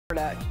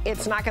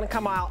It's not going to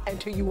come out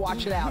until you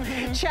wash it out.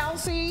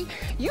 Chelsea,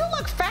 you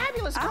look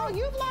fabulous, girl.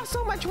 You've lost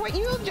so much weight.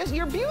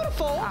 You're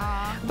beautiful,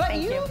 but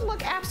you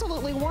look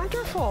absolutely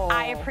wonderful.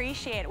 I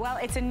appreciate it. Well,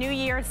 it's a new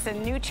year. It's a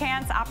new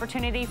chance,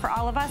 opportunity for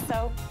all of us.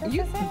 So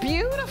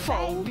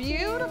beautiful,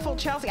 beautiful,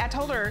 Chelsea. I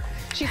told her.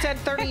 She said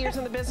 30 years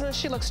in the business.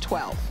 She looks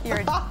 12.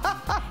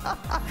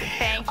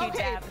 Thank you,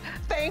 Deb.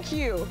 Thank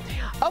you.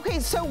 Okay,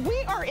 so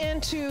we are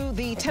into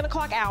the 10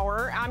 o'clock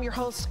hour. I'm your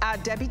host,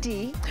 Debbie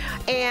D,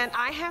 and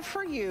I have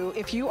for you,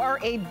 if you are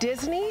a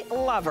Disney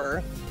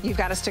lover, you've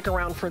got to stick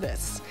around for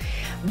this.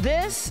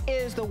 This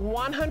is the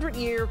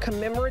 100-year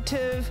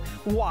commemorative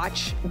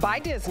watch by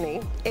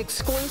Disney,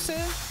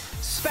 exclusive,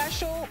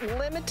 special,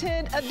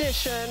 limited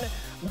edition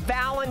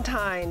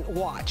Valentine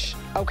watch,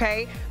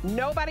 okay?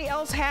 Nobody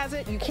else has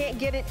it. You can't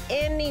get it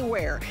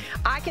anywhere.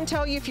 I can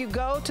tell you, if you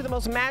go to the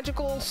most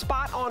magical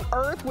spot on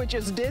earth, which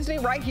is Disney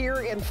right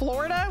here in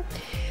Florida,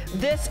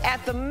 this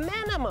at the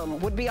minimum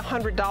would be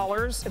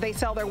 $100. They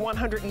sell their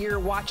 100-year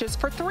watches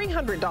for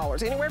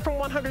 $300, anywhere from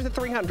 $100 to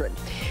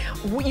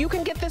 $300. You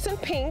can get this in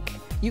pink.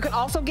 You can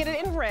also get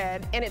it in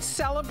red, and it's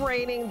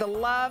celebrating the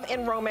love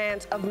and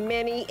romance of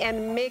Minnie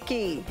and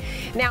Mickey.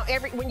 Now,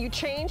 when you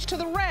change to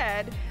the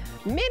red,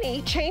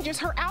 Minnie changes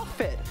her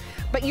outfit.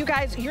 But you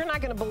guys, you're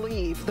not gonna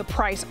believe the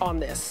price on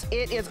this.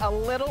 It is a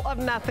little of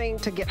nothing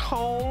to get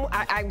home.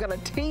 I'm gonna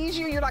tease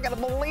you. You're not gonna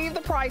believe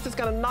the price. It's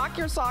gonna knock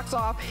your socks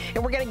off.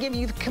 And we're gonna give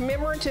you the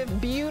commemorative,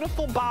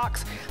 beautiful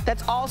box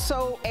that's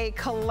also a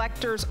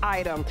collector's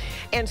item.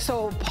 And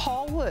so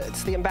Paul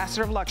Woods, the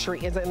ambassador of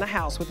luxury, is in the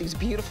house with these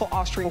beautiful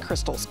Austrian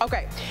crystals.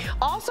 Okay,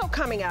 also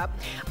coming up,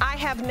 I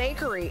have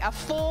Nakery, a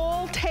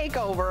full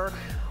takeover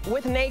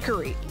with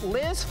Nakery.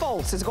 Liz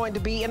Foltz is going to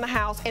be in the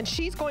house, and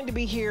she's going to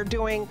be here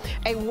doing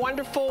a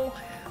wonderful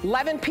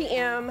 11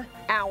 p.m.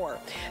 hour.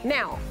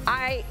 Now,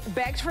 I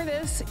begged for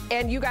this,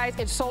 and you guys,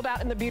 it sold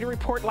out in the Beauty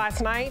Report last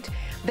night.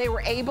 They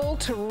were able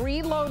to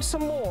reload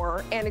some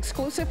more, and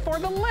exclusive for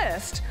the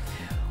list,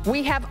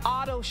 we have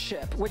auto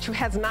ship, which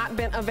has not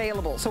been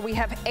available. So we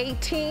have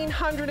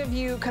 1,800 of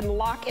you can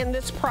lock in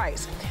this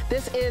price.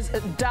 This is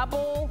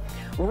double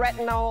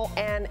retinol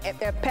and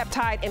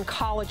peptide and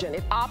collagen.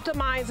 It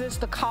optimizes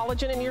the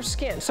collagen in your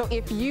skin. So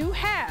if you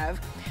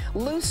have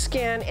loose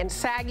skin and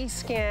saggy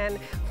skin,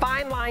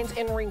 fine lines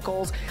and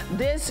wrinkles,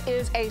 this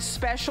is a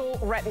special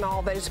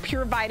retinol that is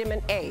pure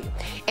vitamin A.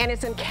 And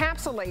it's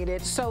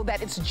encapsulated so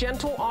that it's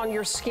gentle on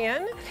your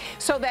skin,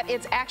 so that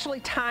it's actually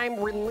time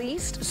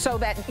released, so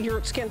that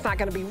your skin's not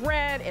gonna be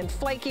red and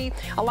flaky.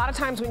 A lot of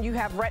times when you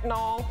have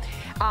retinol,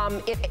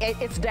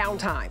 it's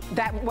downtime.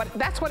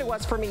 That's what it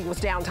was for me, was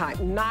downtime.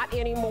 Not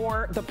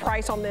anymore. The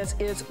price on this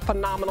is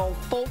phenomenal.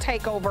 Full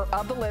takeover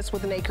of the list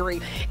with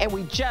Nakery, and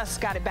we just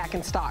got it back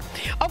in stock.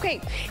 Okay,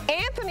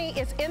 Anthony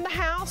is in the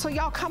house, so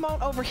y'all come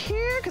on over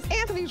here, because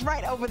Anthony's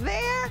right over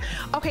there.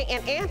 Okay,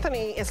 and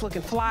Anthony is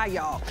looking fly,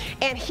 y'all.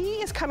 And he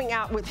is coming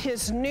out with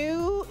his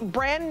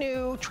brand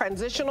new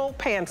transitional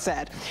pant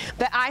set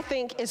that I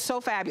think is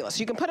so fabulous.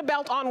 You can put a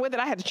belt on with it.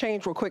 I had to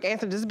change real quick.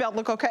 Anthony, does the belt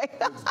look okay?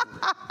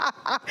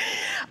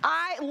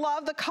 I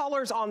love the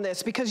colors on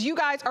this, because you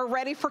guys are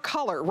ready for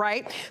color,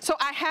 right? So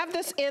I have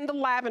this in the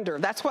lavender.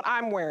 That's what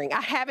I'm wearing. I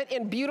have it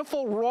in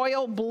beautiful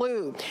royal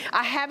blue.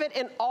 I have it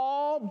in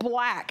all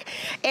black.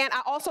 And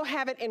I also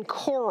have it in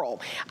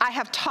coral. I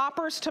have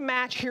toppers to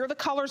match. Here are the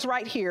colors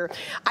right here.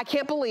 I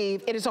can't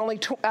believe it is only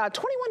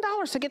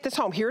 $21 to get this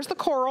home. Here's the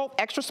coral,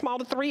 extra small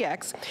to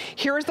 3X.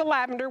 Here is the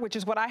lavender, which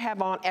is what I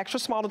have on, extra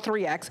small to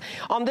 3X.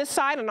 On this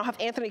side, and I'll have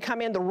Anthony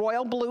come in, the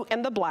royal blue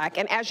and the black.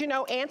 And as you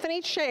know,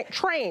 Anthony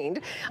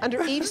trained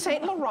under Yves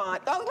Saint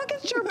Laurent. Oh, look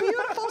at your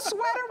beautiful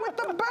sweater with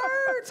the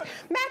birds,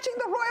 matching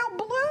the royal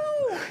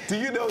blue. Do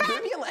you know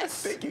fabulous?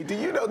 Thank you. Do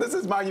you know this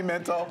is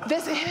monumental?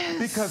 This is.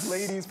 Because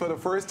ladies, for the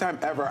first time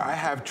ever, I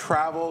have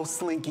travel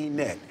slinky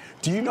knit.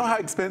 Do you know how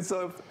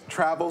expensive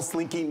travel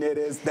slinky knit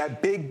is?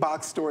 That big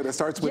box store that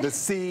starts with a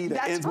C,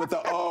 that ends with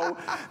the O.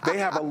 They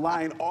have a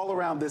line all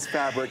around this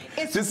fabric.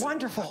 It's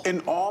wonderful.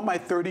 In all my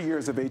 30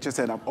 years of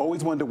HSN, I've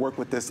always wanted to work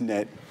with this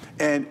knit,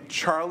 and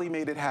Charlie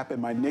made it happen,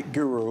 my knit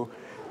guru.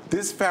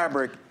 This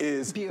fabric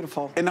is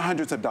beautiful, in the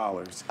hundreds of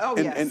dollars. Oh,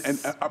 yes.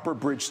 In upper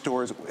bridge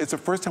stores. It's the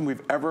first time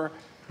we've ever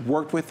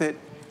worked with it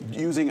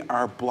using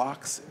our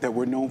blocks that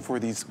we're known for,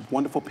 these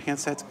wonderful pant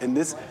sets. And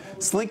this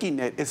slinky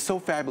knit is so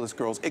fabulous,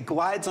 girls. It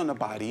glides on the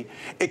body.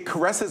 It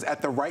caresses at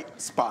the right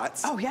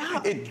spots. Oh,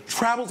 yeah. It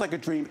travels like a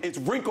dream. It's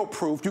wrinkle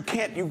proof. You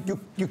can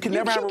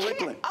never have a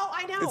wrinkle. Oh,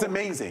 I know. It's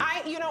amazing.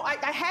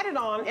 I had it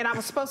on, and I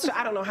was supposed to,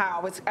 I don't know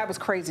how, I was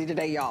crazy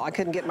today, y'all. I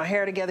couldn't get my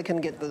hair together,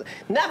 couldn't get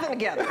nothing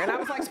together. And I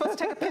was like supposed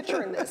to take a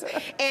picture in this.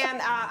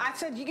 And I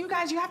said, you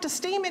guys, you have to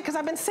steam it, because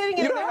I've been sitting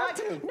in it. You don't have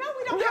to. No,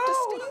 we don't have to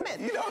steam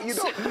it. You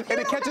don't. And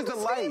it catches the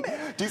light.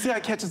 Do you see how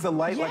it catches the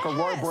light like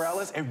Aurora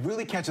Borealis? It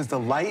really catches the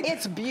light.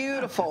 It's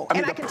beautiful. I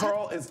mean,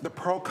 the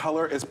pearl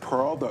color is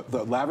pearl.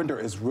 The lavender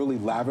is really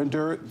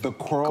lavender. The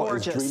coral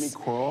is dreamy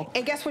coral.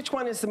 And guess which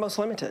one is the most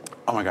limited?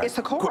 Oh my God. It's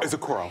the coral. It's the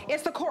coral.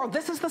 It's the coral.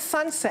 This is the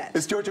sunset.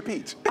 It's Georgia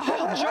Peach. Oh,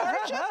 Georgia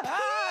Peach. Where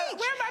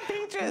are my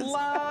peaches? is.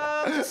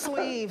 Love the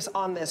sleeves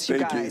on this, you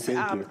guys.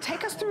 Thank you.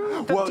 Take us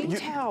through the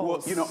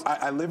details.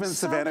 I live in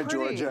Savannah,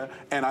 Georgia,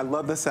 and I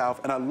love the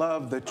South, and I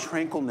love the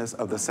tranquilness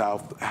of the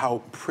South,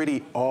 how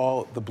pretty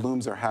all the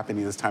blooms are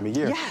happening this time of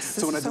year. Yes,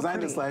 so when I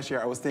designed this last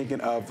year, I was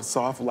thinking of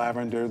soft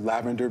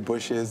lavender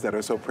bushes that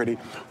are so pretty,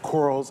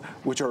 corals,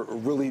 which are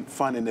really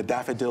fun, and the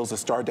daffodils, the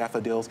star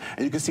daffodils.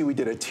 And you can see we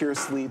did a tier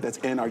sleeve that's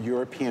in our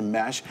European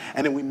mesh,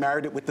 and then we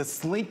married it with the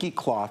slinky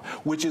cloth,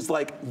 which is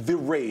like the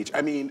rage.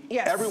 I mean,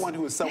 everyone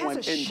who is someone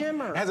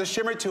has a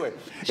shimmer to it.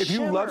 If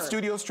you love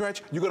studio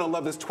stretch, you're gonna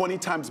love this 20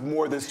 times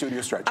more than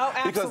studio stretch. Oh,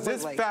 absolutely. Because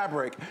this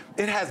fabric,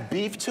 it has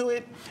beef to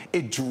it,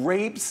 it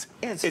drapes,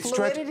 it's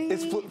fluidity,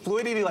 it's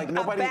fluidity like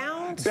nobody,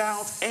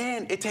 bounce,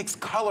 and it takes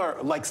color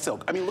like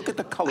silk. I mean, look at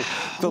the color.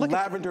 The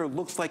lavender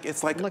looks like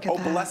it's like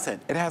opalescent.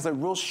 It has a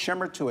real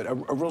shimmer to it, a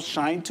real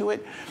shine to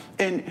it,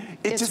 and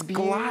it just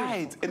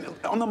glides. And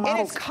on the models,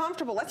 and it's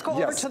comfortable. Let's go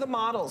over to the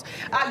models.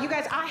 You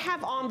guys, I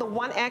have on the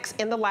 1X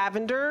in the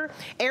lavender.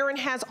 Aaron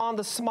has on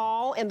the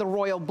small in the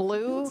royal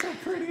blue. So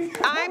pretty.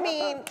 I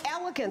mean,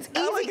 elegance.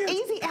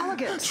 Easy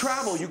elegance.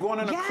 Travel. You're going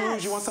on a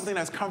cruise. You want something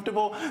that's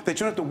comfortable that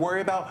you don't have to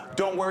worry about.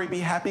 Don't worry, be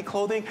happy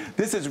clothing.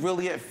 This is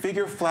really it.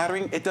 Figure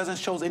flattering. It doesn't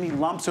show any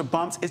lumps or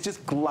bumps. It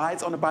just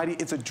glides on the body.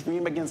 It's a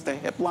dream against the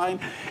hip line.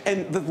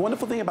 And the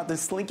wonderful thing about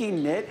this slinky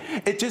knit,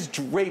 it just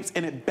drapes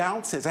and it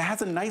bounces. It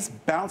has a nice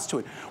bounce to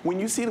it. When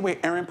you see the way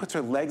Erin puts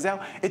her legs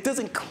out, it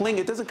doesn't cling,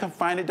 it doesn't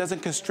confine, it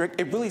doesn't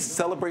constrict. It really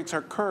celebrates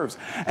her curves.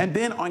 And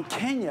then on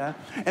Kenya,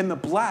 in the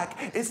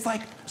black, it's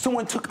like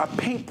someone took a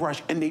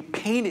paintbrush and they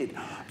painted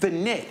the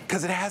knit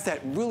because it has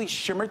that really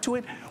shimmer to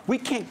it. We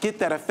can't get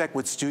that effect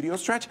with studio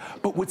stretch,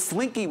 but with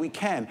Slinky we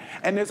can.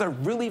 And there's a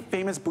really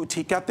famous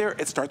boutique out there.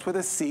 It starts with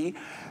a C.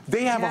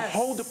 They have a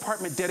whole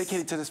department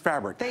dedicated to this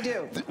fabric. They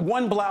do.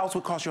 One blouse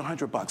would cost you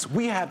 $100.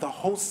 We have the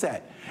whole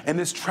set. And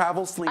this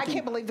travel Slinky. I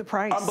can't believe the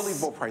price.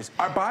 Unbelievable price.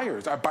 Our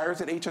buyers at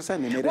HSN,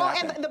 they made it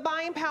happen. And the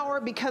buying power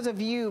because of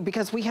you,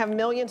 because we have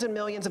millions and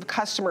millions of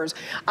customers.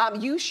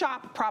 You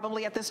shop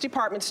probably at this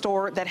department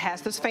store that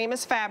has this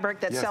famous fabric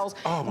that sells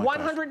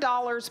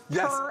 $100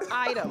 per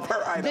item.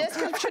 Per item. This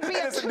should be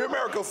a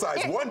numerical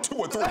size, 1, 2,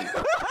 or 3. What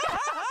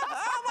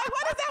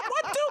is that?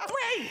 1, 2,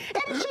 3.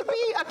 And it should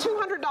be a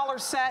 $200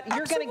 set.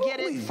 You're going to get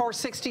it for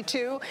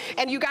 $62.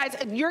 And you guys,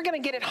 you're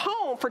going to get it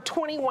home for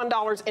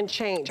 $21 and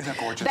change. Isn't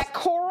that gorgeous? That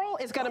coral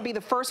is going to be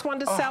the first one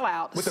to sell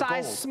out.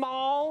 Size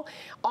small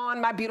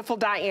on my beautiful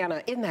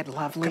Diana. Isn't that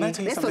lovely? Can I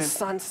tell you something? It's a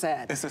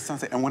sunset. It's a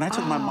sunset. And when I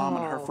took my mom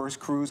on her first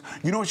cruise,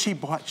 you know what she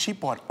bought? She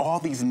bought all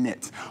these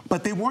knits.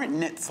 But they weren't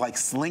knits like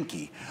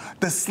Slinky.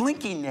 The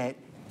Slinky knit,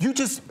 you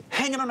just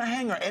hang it on a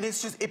hanger and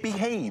it's just, it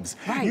behaves.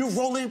 Right. You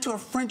roll it into a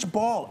French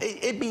ball,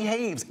 it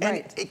behaves.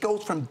 And it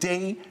goes from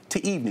day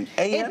to evening,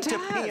 AM to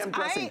PM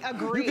dressing. I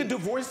agree. You can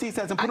divorce these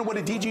sets and put them with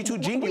a DG2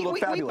 jean, you look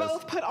fabulous. We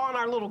both put on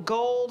our little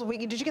gold.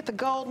 Did you get the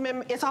gold?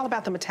 It's all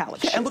about the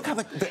metallic. Yeah, and look how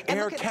the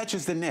air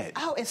catches the knit.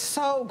 Oh, it's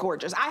so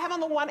gorgeous. I have on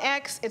the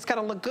 1X. It's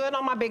gonna look good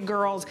on my big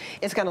girls.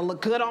 It's gonna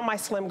look good on my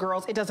slim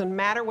girls. It doesn't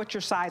matter what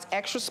your size,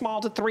 extra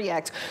small to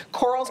 3X.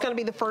 Coral's gonna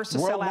be the first to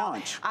sell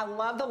out. I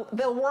love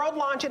the world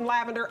launch in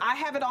lavender. I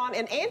have it on,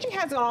 and Angie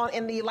has it on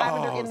in the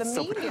lavender in the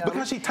medium.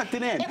 Because she tucked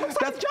it in. It looks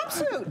like a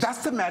jumpsuit.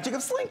 That's the magic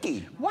of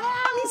Slinky. Wow.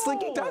 I mean,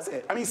 Slinky does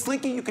it. I mean,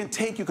 Slinky, you can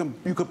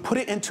put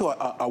it into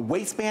a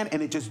waistband,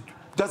 and it just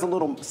does a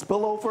little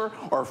spillover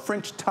or a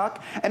French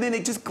tuck, and then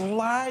it just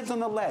glides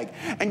on the leg.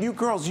 And you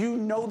girls, you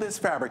know this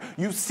fabric.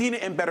 You've seen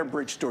it in Better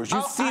Bridge stores.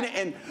 You've seen it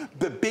in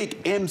the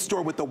big M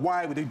store with the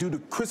Y, where they do the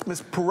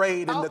Christmas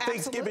parade and the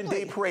Thanksgiving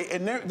Day parade,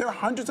 and they're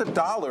hundreds of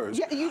dollars.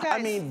 Yeah, you guys.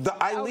 I mean, the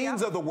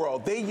Eileens of the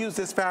world, they use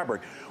this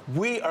fabric.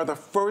 We are the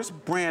first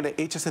brand at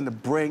HSN to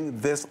bring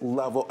this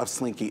level of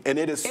Slinky, and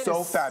it is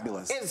so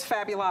fabulous. It is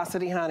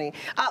fabulosity, honey.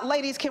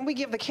 Ladies, can we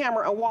give the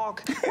camera a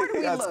walk? Where do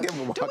we look? Give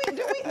them a walk. Do we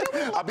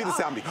look? I'll be the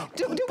soundie.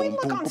 Do we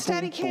look on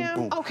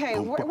Steadicam? Okay,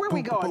 where are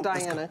we going,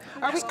 Diana?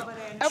 We're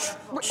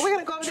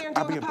gonna go over there and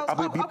do the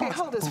pose. Okay,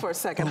 hold this for a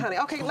second, honey.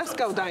 Okay, let's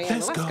go, Diana.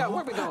 Let's go.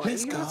 Where are we going?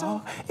 Let's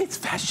go. It's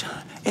fashion.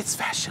 It's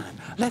fashion.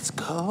 Let's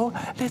go.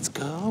 Let's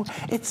go.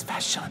 It's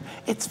fashion.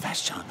 It's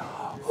fashion.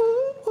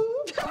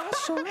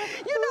 You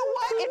know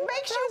what? It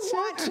makes you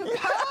want to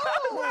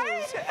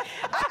pose.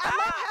 I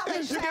love how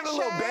they sashay. You get a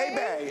little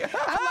baby.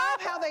 I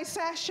love how they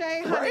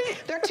sashay.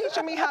 Right? They're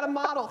teaching me how to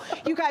model.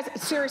 You guys,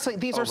 seriously,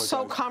 these are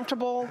so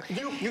comfortable.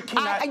 You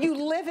cannot. You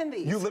live in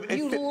these. You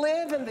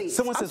live in these.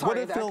 Someone says, what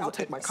does it feel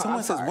like?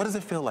 Someone says, what does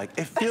it feel like?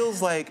 It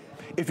feels like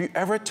if you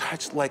ever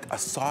touched like a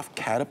soft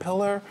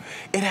caterpillar,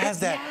 it has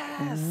that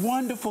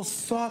wonderful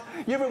soft.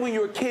 You ever when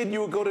you were a kid,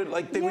 you would go to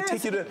like they would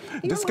take you to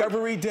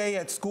Discovery Day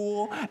at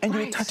school, and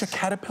you would touch a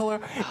caterpillar.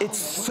 It's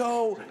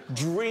so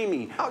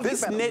dreamy.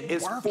 This knit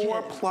is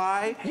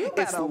 4-ply.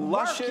 It's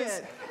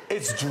luscious.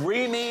 It's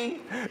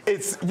dreamy.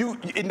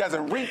 It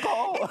doesn't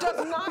wrinkle. It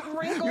does not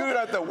wrinkle. You don't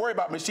have to worry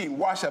about machine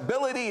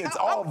washability. It's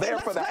all there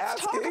for the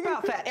asking. Let's talk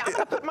about that. I'm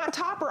gonna put my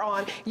topper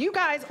on. You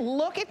guys,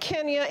 look at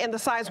Kenya in the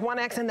size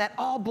 1X in that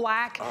all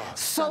black.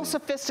 So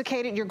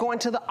sophisticated. You're going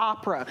to the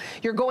opera.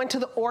 You're going to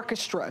the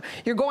orchestra.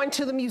 You're going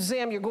to the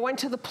museum. You're going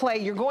to the play.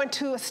 You're going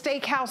to a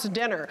steakhouse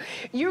dinner.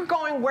 You're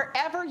going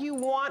wherever you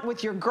want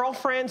with your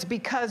girlfriends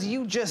because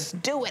you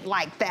just do it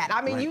like that.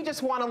 I mean, you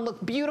just want to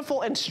look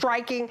beautiful and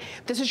striking.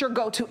 This is your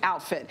go-to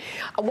outfit.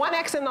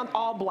 1X in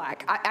all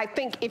black. I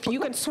think if you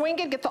can swing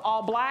it, get the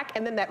all black,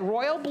 and then that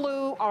royal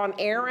blue on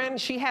Erin.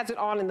 She has it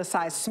on in the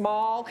size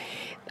small.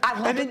 I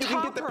love the topper. And then you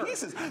can get the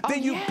pieces.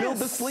 Then you build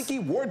the slinky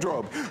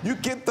wardrobe. You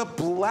get the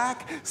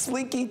black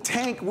slinky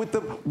tank with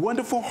the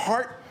wonderful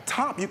heart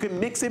top. You can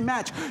mix and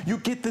match. You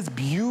get this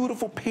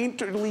beautiful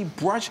painterly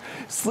brush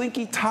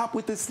slinky top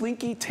with the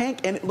slinky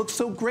tank, and it looks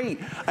so great.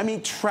 I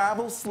mean,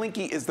 travel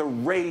slinky is the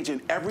rage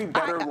in every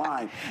better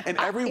line. And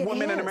every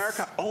woman in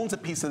America owns a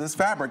piece of this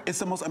fabric. It's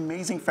the most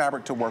amazing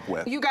fabric to work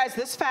with. You guys,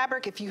 this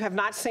fabric, if you have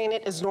not seen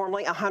it, is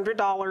normally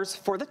 $100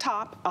 for the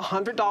top,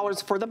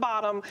 $100 for the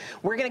bottom.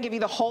 We're gonna give you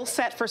the whole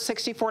set for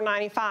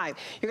 $64.95.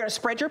 You're gonna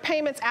spread your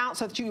payments out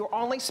so that you're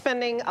only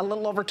spending a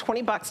little over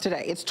 20 bucks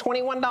today. It's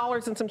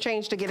 $21 and some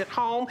change to get it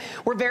home.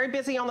 We're very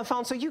busy on the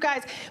phone, so you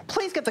guys,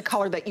 please get the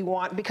color that you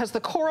want because the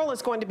coral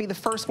is going to be the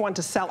first one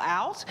to sell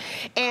out,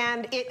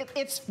 and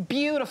it's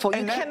beautiful.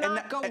 You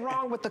cannot go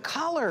wrong with the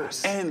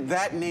colors. And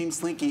that name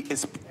Slinky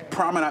is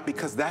prominent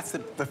because that's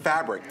the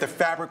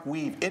fabric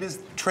weave. It is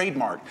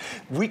trademarked.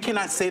 We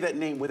cannot say that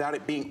name without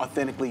it being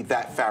authentically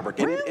that fabric.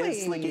 And it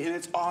is Slinky, and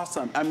it's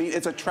awesome. I mean,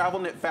 it's a travel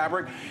knit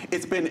fabric.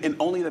 It's been in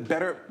only the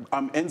better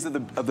ends of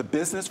the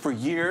business for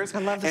years.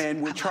 I love this.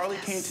 And when Charlie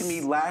came to me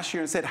last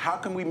year and said, how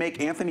can we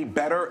make Anthony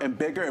better and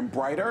bigger and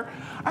brighter?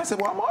 I said,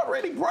 well, I'm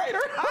already brighter.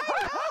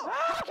 I know.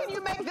 How can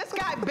you make this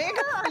guy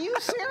bigger? Are you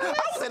serious?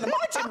 I was in the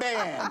marching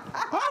band.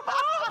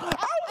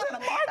 I was in a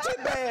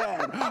marching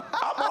band.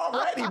 I'm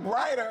already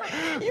brighter.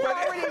 You're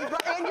already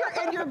bright,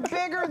 and you're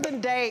bigger than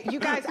Dave. You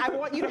guys, I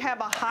want you to have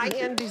a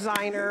high-end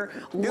designer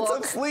look.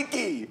 It's a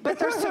Slinky. But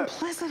there's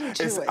simplicity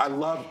to it. I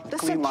love the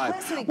clean line.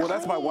 Well,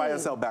 that's my clean.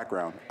 YSL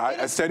background.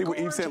 I studied with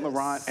Yves Saint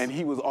Laurent, and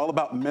he was all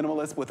about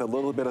minimalist with a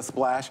little bit of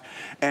splash.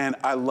 And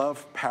I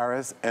love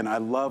Paris, and I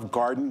love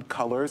garden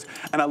colors,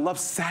 and I love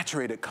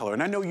saturated color.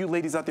 And I know you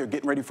ladies out there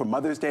getting ready for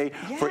Mother's Day,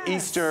 for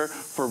Easter,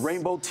 for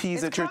rainbow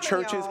teas at your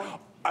churches.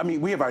 I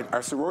mean, we have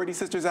our sorority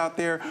sisters out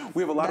there.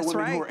 We have a lot of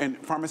women who are in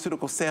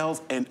pharmaceutical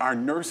sales, and our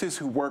nurses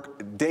who work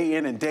day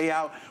in and day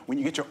out. When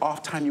you get your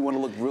off time, you want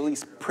to look really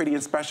pretty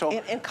and special.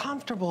 And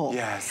comfortable.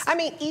 Yes. I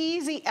mean,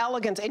 easy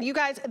elegance. And you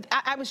guys,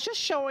 I was just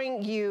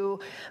showing you,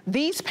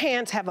 these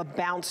pants have a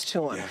bounce to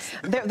them.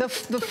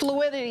 Yes. The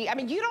fluidity. I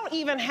mean, you don't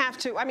even have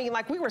to, I mean,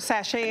 like we were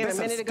sashaying a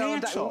minute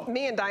ago.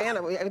 Me and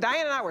Diana and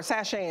I were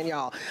sashaying,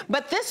 y'all.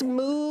 But this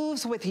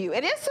moves with you.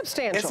 It is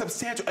substantial. It's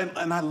substantial,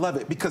 and I love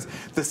it because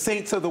the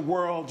saints of the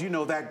world, you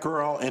know that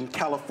girl in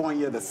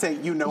California, the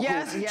saint, you know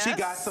who, she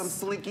got some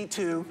Slinky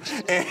too,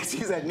 and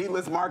she's had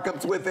needless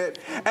markups with it.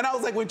 And I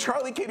was like, when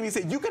Charlie came to me and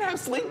said, you can have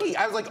Slinky,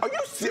 I was like, are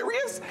you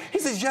serious? He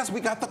says, yes, we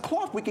got the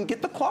cloth, we can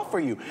get the cloth for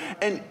you.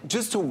 And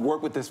just to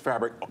work with this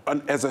fabric,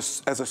 as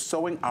a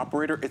sewing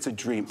operator, it's a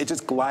dream. It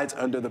just glides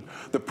under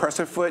the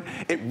presser foot.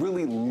 It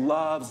really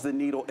loves the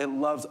needle. It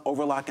loves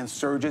overlock and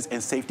surges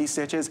and safety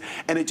stitches,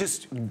 and it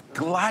just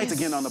glides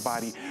again on the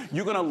body.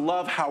 You're gonna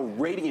love how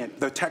radiant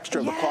the texture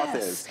of the cloth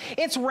is.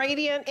 It's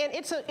radiant, and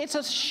it's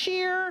a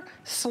sheer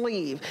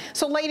sleeve.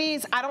 So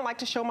ladies, I don't like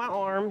to show my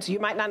arms. You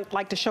might not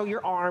like to show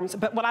your arms,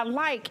 but what I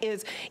like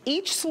is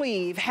each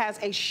sleeve has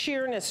a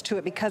sheerness to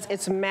it because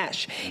it's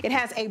mesh. It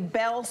has a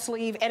bell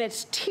sleeve, and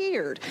it's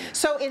tiered.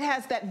 So it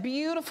has that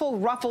beautiful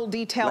ruffle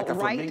detail, like a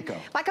flamenco.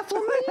 Like a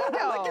flamenco.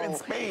 Like you're in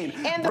Spain.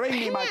 And bring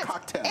me my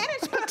cocktail. And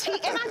it's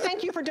petite, and I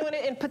thank you for doing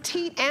it in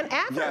petite and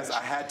average. Yes,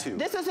 I had to.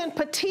 This is in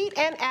petite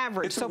and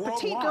average. It's so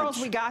petite girls,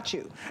 we got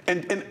you.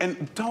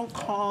 And don't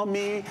call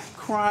me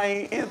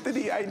crying,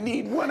 Anthony, I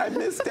need one. I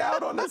missed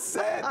out on the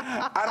set.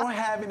 I don't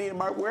have any in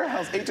my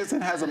warehouse.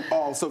 HSN has them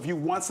all. So if you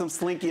want some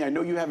Slinky, I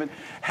know you haven't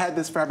had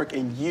this fabric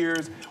in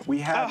years. We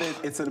have it.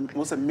 It's the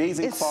most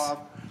amazing cloth.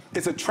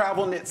 It's a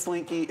travel knit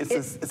Slinky.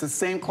 It's the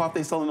same cloth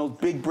they sell in those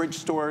big bridge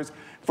stores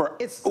for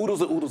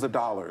oodles and oodles of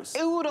dollars.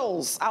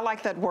 Oodles, I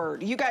like that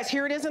word. You guys,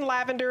 here it is in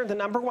lavender, the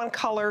 #1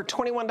 color,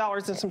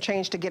 $21 and some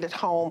change to get it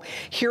home.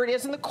 Here it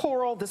is in the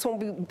coral. This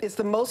one is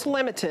the most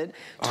limited,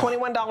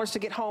 $21 to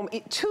get home.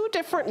 Two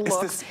different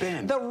looks. It's the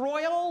spin. The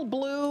royal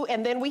blue,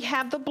 and then we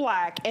have the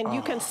black, and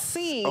you can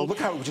see. Oh, look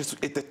how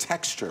the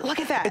texture. Look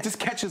at that. It just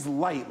catches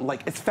light,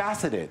 like it's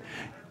faceted.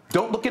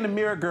 Don't look in the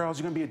mirror, girls.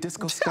 You're gonna be a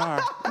disco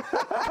star.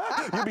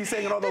 You'll be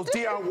singing all those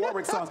Dionne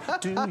Warwick songs.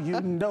 Do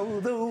you know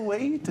the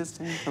way to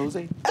San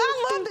Jose?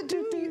 I love it.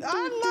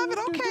 I love it.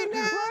 Okay, now.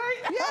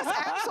 Right?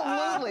 Yes,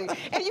 absolutely.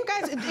 And you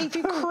guys, if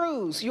you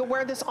cruise, you'll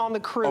wear this on the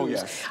cruise. Oh,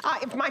 yes.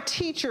 If my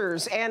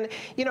teachers and,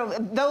 you know,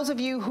 those of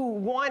you who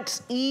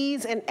want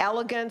ease and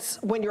elegance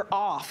when you're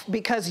off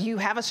because you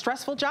have a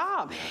stressful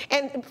job.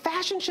 And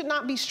fashion should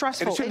not be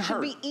stressful. And it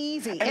should be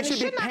easy. And it should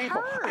be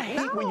painful. Hurt. I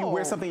hate when you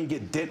wear something and you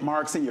get dent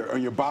marks on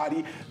your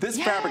body.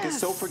 This fabric is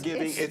so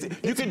forgiving.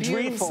 You can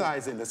dream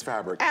size in this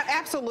fabric.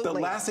 Absolutely. The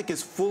elastic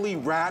is fully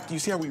wrapped. You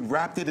see how we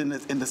wrapped it in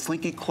the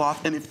slinky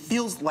cloth, and it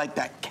feels like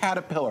that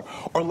caterpillar.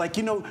 Or like,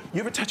 you know, you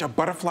ever touch a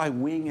butterfly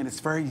wing and it's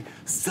very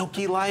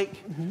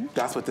silky-like?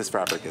 That's what this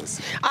fabric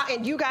is.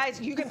 And you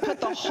guys, you can put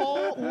the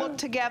whole look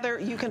together.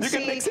 You can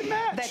see mix and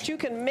match. that you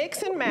can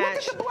mix and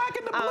match. Look at the black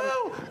and the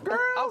blue, girls.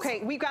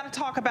 Okay, we've got to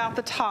talk about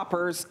the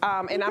toppers,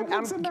 and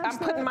I'm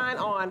putting mine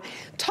on.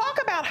 Talk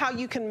about how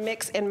you can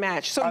mix and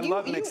match. So I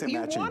love mix and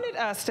matching. You wanted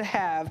us to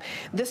have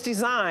this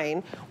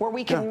design where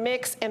we can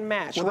mix and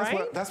match,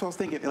 right? That's what I was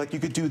thinking. Like you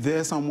could do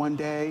this on one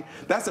day.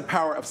 That's the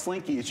power of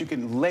Slinky. Is you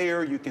can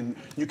layer. You can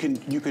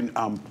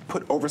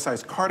put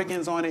oversized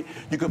cardigans on it.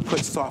 You can put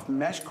soft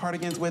mesh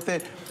cardigans with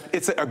it.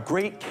 It's a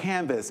great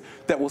canvas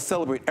that will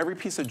celebrate every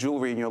piece of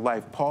jewelry in your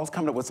life. Paul's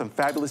coming up with some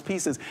fabulous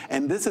pieces,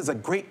 and this is a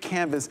great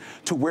canvas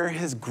to wear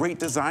his great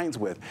designs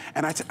with.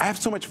 And I have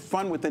so much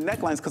fun with the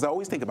necklines because I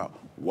always think about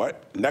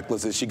what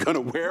necklace is she going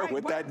to wear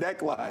with that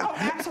neckline? Oh,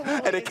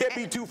 absolutely. And it can't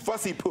be too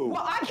fussy poo.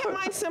 Well, I kept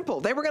mine simple.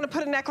 They were going to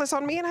put a necklace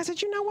on me, and I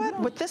said, you know what?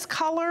 With this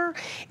color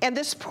and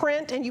this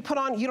print, and you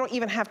don't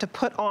even have to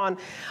put on,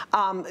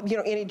 you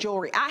know, any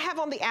jewelry. I have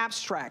on the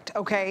abstract,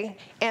 okay?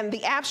 And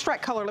the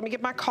abstract color, let me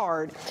get my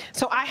card.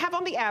 So I have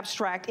on the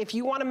abstract. If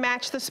you want to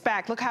match this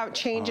back, look how it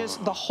changes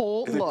the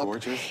whole Isn't look. it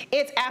gorgeous?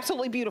 It's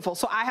absolutely beautiful.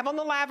 So I have on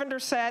the lavender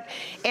set,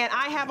 and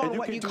I have on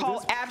what you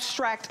call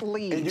abstract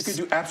leaves. And you can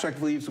do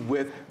abstract leaves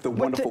with the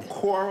wonderful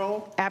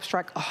coral.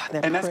 Abstract, oh,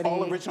 they're and pretty. that's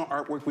all original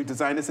artwork. We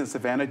designed this in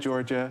Savannah,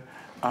 Georgia.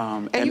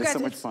 And you it's guys, so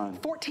much fun.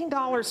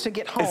 $14 to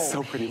get home. It's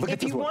so pretty. Look at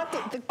this one.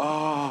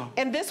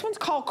 And this one's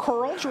called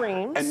Coral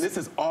Dreams. And this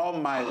is all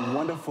my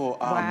wonderful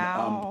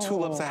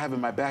tulips I have in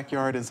my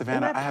backyard in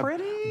Savannah. Isn't that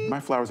pretty? My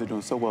flowers are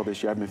doing so well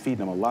this year. I've been feeding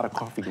them a lot of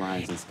coffee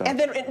grinds and stuff. And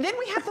then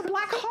we have the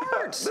black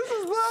hearts. This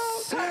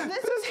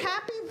is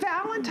Happy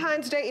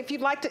Valentine's Day. If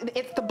you'd like to,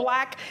 it's the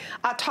black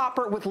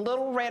topper with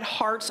little red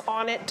hearts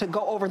on it to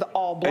go over the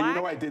all black. And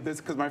you know I did this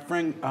because my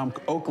friend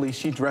Oakley,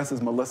 she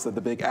dresses Melissa,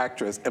 the big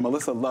actress, and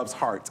Melissa loves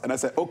hearts. And I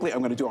said, Oakley, I'm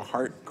going to do a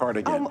heart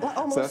cardigan.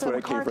 So that's what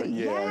I came from. from.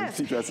 Yeah, yes.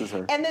 she dresses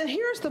her. And then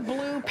here's the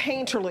blue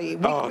painterly.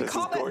 We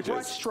call that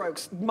brush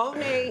strokes,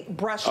 Monet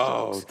brush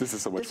strokes. Oh, this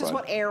is so much fun. This is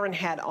what Aaron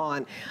had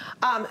on.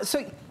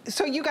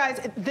 So you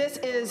guys, this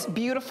is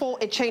beautiful.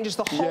 It changes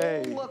the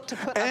whole look to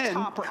put a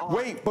topper on.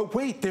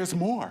 Wait, there's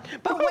more.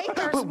 But wait,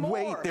 there's more.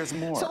 Wait, there's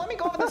more. So let me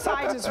go over the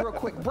sizes real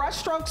quick. Brush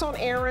strokes on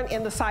Aaron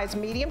in the size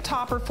medium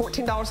topper,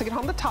 $14 to get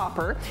home the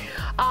topper.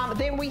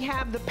 Then we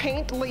have the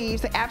paint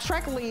leaves, the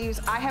abstract leaves.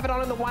 I have it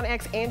on in the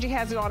 1X. Angie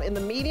has it on in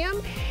the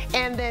medium.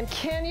 And then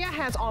Kenya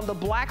has on the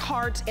black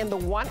hearts in the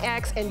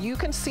 1X. And you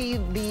can see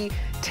the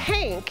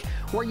tank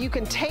where you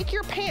can take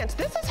your pants.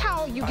 This is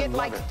how you get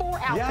like 4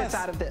 outfits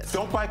out of this.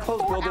 Don't buy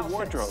clothes, build a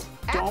wardrobe.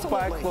 Don't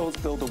buy clothes,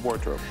 build a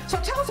wardrobe. So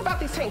tell us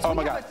about these tanks. Oh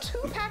we have a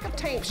 2-pack of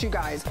tanks, you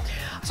guys.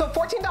 So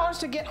 $14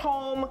 to get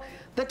home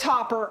the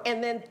topper,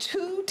 and then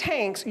 2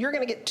 tanks. You're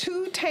gonna get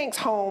 2 tanks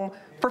home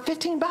for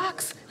 15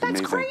 bucks. That's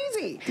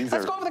amazing. Crazy.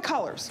 Let's go over the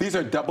colors. These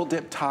are double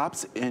dip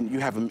tops, and you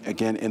have them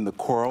again in the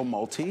coral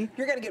multi.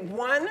 You're gonna get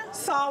 1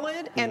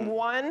 solid and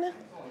 1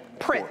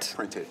 print.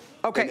 Printed.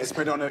 Okay. And it's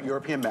printed on a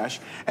European mesh,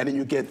 and then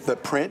you get the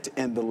print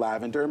in the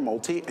lavender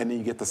multi, and then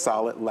you get the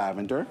solid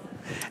lavender.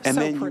 And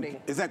so then pretty.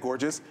 Isn't that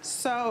gorgeous?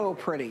 So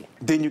pretty.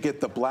 Then you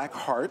get the black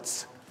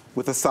hearts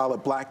with a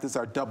solid black. These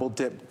are double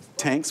dip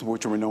tanks,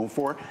 which we're known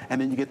for.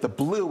 And then you get the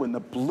blue and the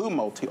blue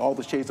multi, all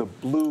the shades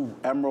of blue,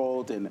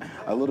 emerald, and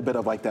a little bit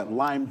of like that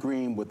lime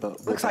green with the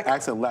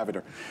accent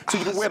lavender. So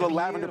you can wear the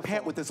lavender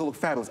pant with this. It'll look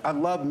fabulous. I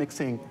love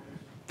mixing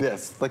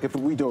this. Like if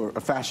we do a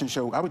fashion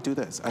show, I would do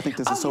this. I think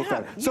this is so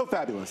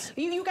fabulous.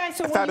 You guys,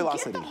 so when you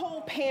get the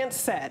whole pant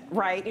set,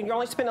 right, and you're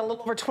only spending a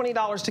little over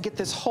 $20 to get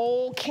this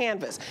whole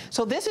canvas.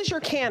 So this is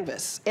your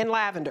canvas in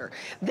lavender.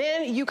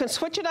 Then you can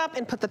switch it up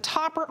and put the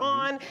topper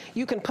on.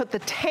 You can put the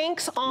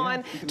tanks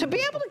on. To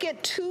be able to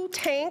get 2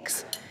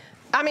 tanks,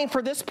 I mean,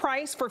 for this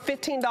price, for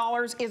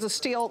 $15 is a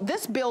steal.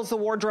 This builds the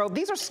wardrobe.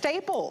 These are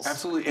staples.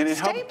 Absolutely, and it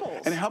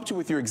helps you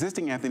with your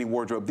existing Anthony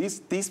wardrobe.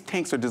 These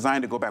tanks are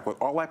designed to go back with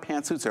all our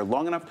pantsuits. They're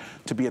long enough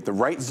to be at the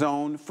right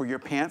zone for your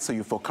pants, so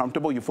you feel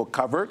comfortable, you feel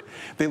covered.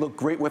 They look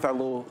great with our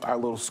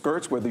little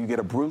skirts, whether you get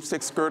a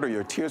broomstick skirt or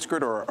your tier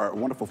skirt or a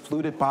wonderful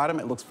fluted bottom.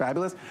 It looks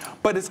fabulous.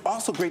 But it's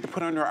also great to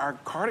put under our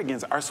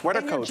cardigans, our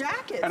sweater coats,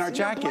 and our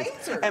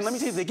jackets. And let me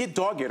tell you, they get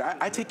dog-eared.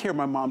 I take care of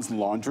my mom's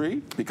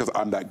laundry because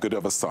I'm that good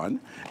of a son.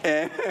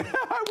 And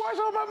I wash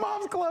all my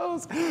mom's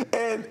clothes.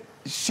 And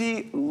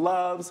She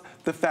loves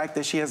the fact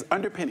that she has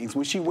underpinnings.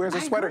 When she wears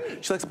a sweater,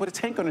 she likes to put a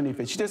tank underneath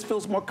it. She just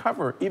feels more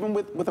covered. Even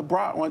with a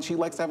bra on, she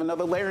likes to have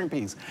another layering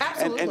piece.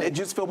 Absolutely. And it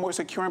just feels more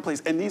secure in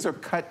place. And these are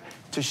cut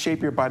to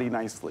shape your body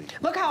nicely.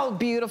 Look how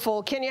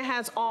beautiful. Kenya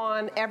has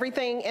on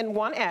everything in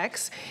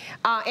 1X.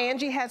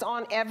 Angie has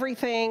on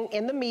everything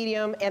in the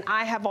medium, and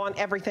I have on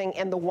everything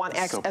in the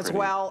 1X as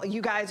well.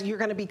 You guys, you're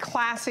gonna be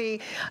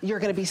classy, you're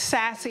gonna be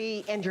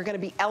sassy, and you're gonna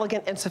be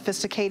elegant and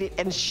sophisticated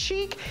and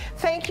chic.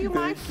 Thank you,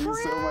 my friend. Thank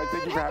you so much.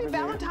 Thank you for having me.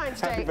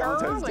 Happy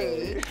Valentine's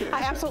Day.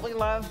 I absolutely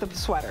love the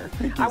sweater.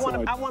 Thank you so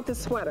much. I want this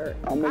sweater.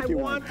 I'll make you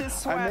want one.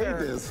 this sweater. I made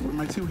this with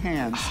my 2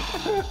 hands.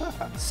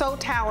 So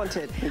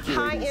talented.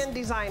 High-end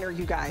designer,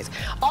 you guys.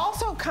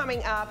 Also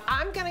coming up,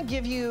 I'm gonna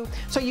give you,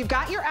 so you've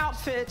got your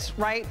outfits,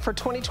 right, for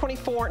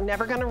 2024,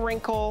 never gonna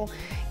wrinkle,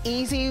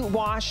 easy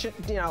wash,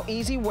 you know,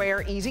 easy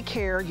wear, easy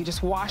care. You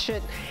just wash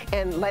it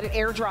and let it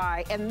air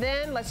dry. And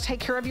then let's take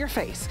care of your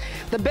face.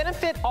 The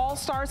Benefit All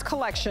Stars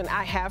collection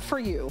I have for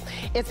you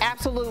is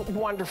absolutely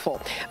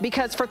wonderful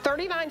because for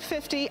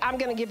 $39.50, I'm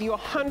gonna give you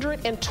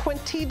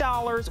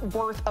 $120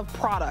 worth of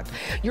product.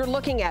 You're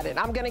looking at it.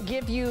 I'm gonna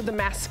give you the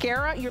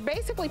mascara. You're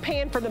basically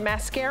paying for the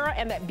mascara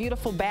and that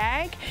beautiful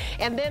bag.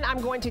 And then I'm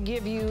going to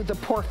give you the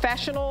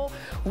Professional,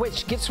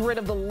 which gets rid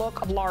of the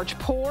look of large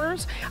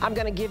pores. I'm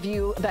gonna give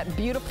you that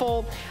beautiful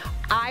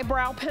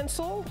eyebrow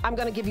pencil. I'm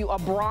gonna give you a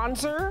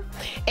bronzer,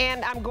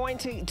 and I'm going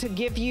to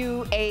give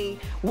you a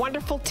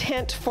wonderful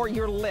tint for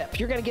your lip.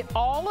 You're gonna get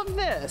all of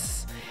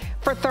this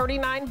for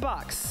 39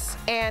 bucks,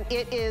 and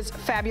it is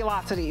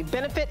fabulosity.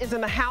 Benefit is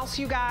in the house,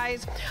 you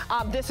guys.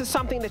 This is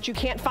something that you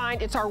can't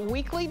find. It's our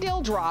weekly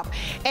deal drop,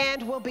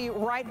 and we'll be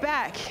right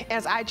back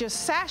as I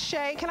just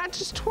sashay. Can I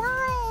just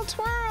twirl,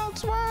 twirl,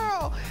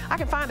 twirl? I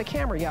can find a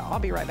camera, y'all. I'll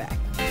be right back.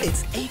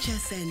 It's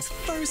HSN's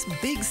first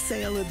big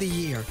sale of the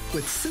year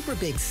with super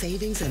big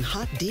savings and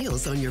hot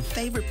deals on your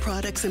favorite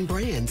products and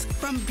brands.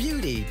 From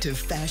beauty to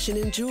fashion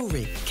and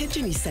jewelry,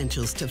 kitchen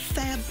essentials to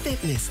fab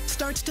fitness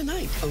starts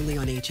tonight only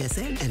on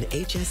HSN and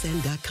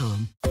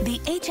HSN.com. The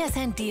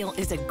HSN deal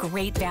is a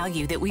great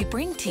value that we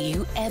bring to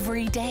you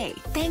every day.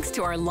 Thanks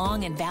to our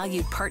long and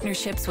valued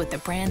partnerships with the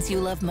brands you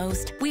love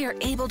most, we are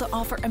able to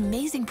offer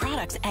amazing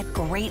products at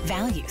great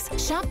values.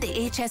 Shop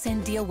the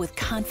HSN deal with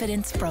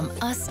confidence from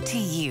us to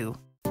you.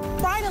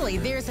 Finally,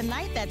 there's a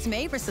night that's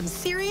made for some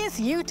serious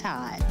you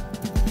time.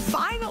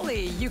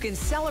 Finally, you can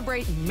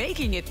celebrate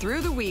making it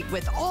through the week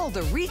with all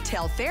the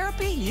retail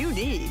therapy you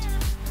need.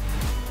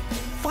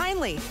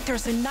 Finally,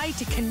 there's a night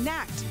to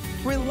connect,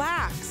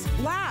 relax,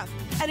 laugh,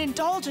 and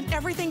indulge in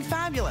everything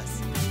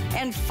fabulous.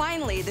 And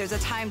finally, there's a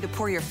time to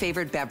pour your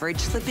favorite beverage,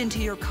 slip into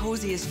your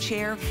coziest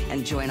chair,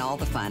 and join all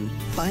the fun.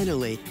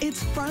 Finally,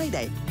 it's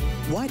Friday.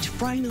 Watch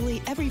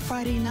Finally every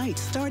Friday night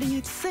starting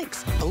at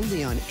 6,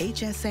 only on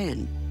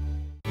HSN.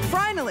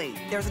 Finally,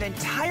 there's an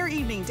entire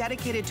evening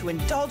dedicated to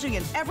indulging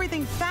in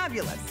everything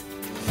fabulous.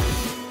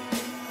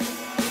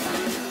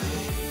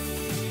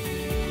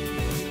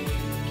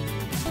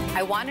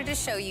 I wanted to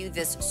show you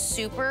this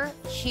super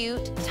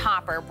cute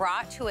topper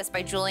brought to us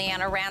by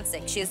Juliana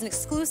Rancic. She has an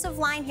exclusive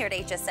line here at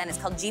HSN. It's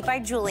called G by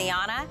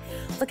Juliana.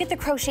 Look at the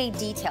crochet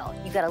detail.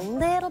 You got a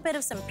little bit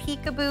of some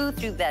peekaboo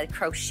through the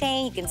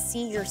crochet. You can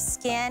see your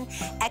skin.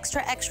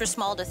 Extra, extra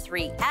small to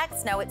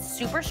 3X. Now it's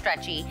super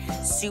stretchy,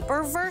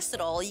 super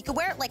versatile. You could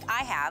wear it like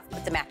I have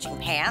with the matching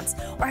pants,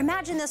 or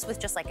imagine this with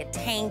just like a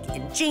tank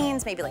and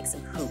jeans, maybe like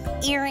some hoop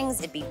earrings.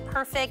 It'd be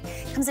perfect.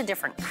 Comes in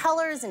different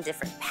colors and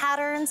different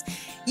patterns.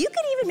 You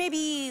could even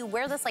maybe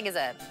wear this like as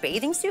a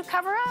bathing suit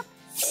cover-up.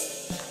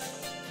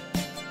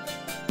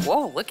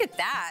 Whoa, look at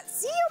that.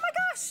 See, oh my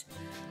gosh.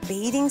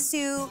 Bathing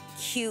suit,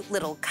 cute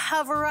little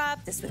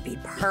cover-up. This would be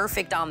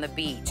perfect on the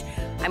beach.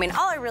 I mean,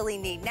 all I really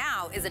need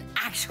now is an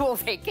actual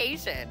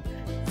vacation.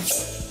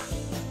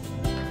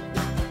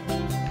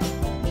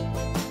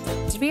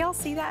 Did we all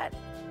see that?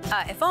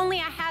 If only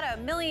I had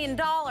 $1 million.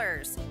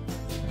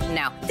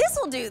 Now, this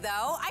will do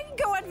though. I can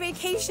go on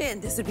vacation.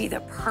 This would be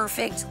the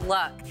perfect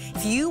look.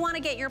 If you want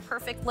to get your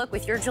perfect look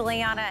with your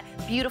Juliana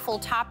beautiful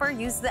topper,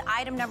 use the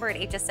item number at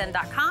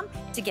hsn.com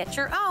to get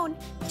your own.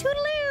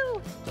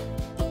 Toodaloo!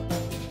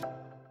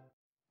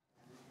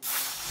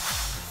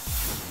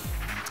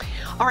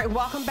 All right,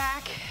 welcome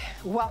back.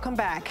 Welcome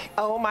back.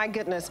 Oh my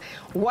goodness.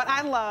 What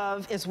I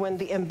love is when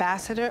the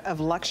ambassador of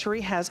luxury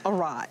has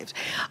arrived.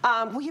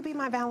 Will you be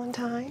my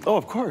Valentine? Oh,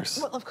 of course.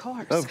 Well, of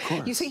course. Of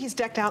course. You see he's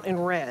decked out in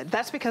red.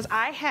 That's because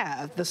I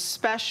have the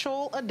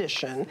special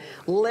edition,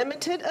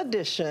 limited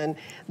edition,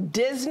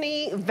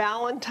 Disney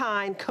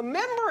Valentine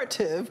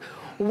commemorative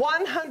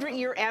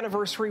 100-year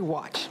anniversary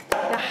watch.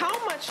 Now,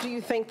 how much do you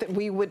think that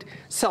we would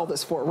sell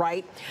this for,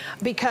 right?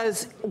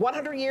 Because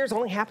 100 years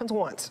only happens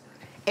once.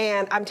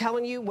 And I'm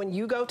telling you, when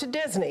you go to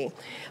Disney,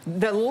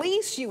 the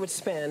least you would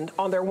spend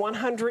on their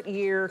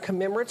 100-year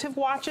commemorative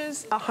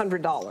watches,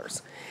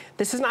 $100.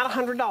 This is not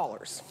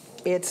 $100.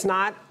 It's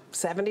not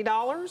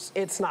 $70.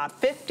 It's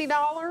not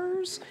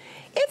 $50.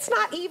 It's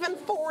not even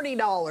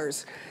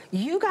 $40.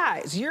 You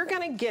guys, you're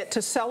gonna get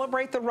to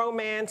celebrate the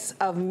romance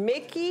of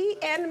Mickey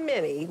and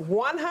Minnie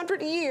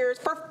 100 years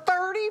for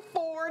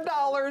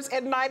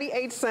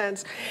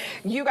 $34.98.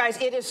 You guys,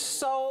 it is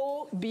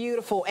so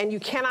beautiful, and you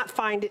cannot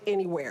find it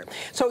anywhere.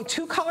 So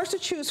 2 colors to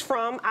choose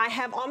from. I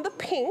have on the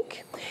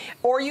pink,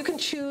 or you can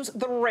choose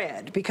the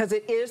red, because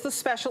it is the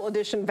special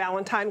edition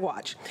Valentine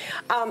watch.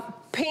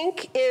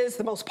 Pink is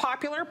the most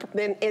popular,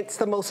 and it's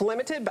the most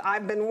limited, but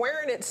I've been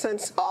wearing it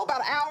since, about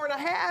an hour and a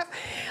half.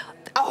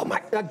 Oh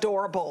my,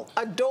 adorable,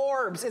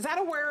 adorbs. Is that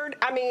a word?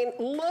 I mean,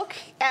 look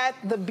at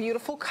the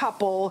beautiful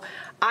couple.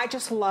 I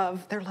just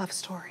love their love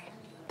story.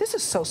 This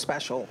is so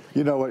special.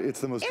 You know what?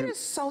 It's the most. It is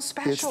so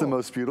special. It's the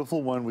most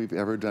beautiful one we've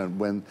ever done.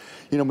 When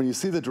you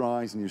see the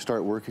drawings and you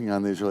start working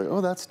on these, you're like,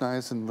 oh, that's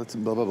nice, and let's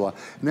blah blah blah.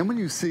 And then when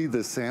you see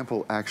the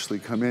sample actually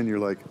come in, you're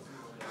like,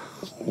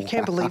 you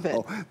can't believe it.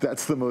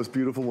 That's the most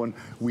beautiful one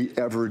we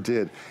ever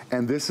did.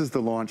 And this is the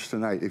launch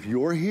tonight. If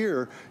you're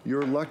here,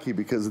 you're lucky,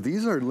 because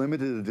these are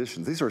limited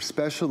editions. These are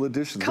special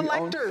editions.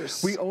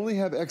 Collectors. We only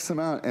have X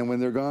amount, and when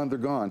they're gone, they're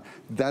gone.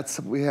 That's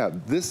what we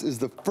have. This is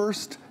the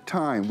first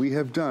time we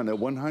have done a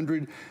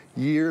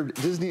 100-year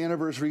Disney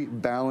anniversary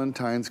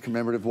Valentine's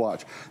commemorative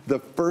watch. The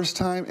first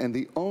time and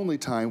the only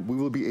time we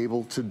will be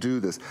able to do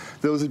this.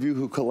 Those of you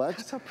who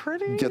collect, so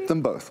pretty. Get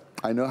them both.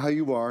 I know how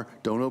you are.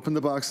 Don't open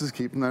the boxes,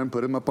 keep them there and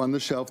put them up on the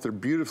shelf. They're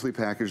beautifully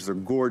packaged, they're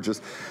gorgeous.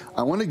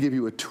 I want to give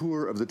you a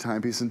tour of the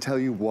timepiece and tell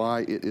you why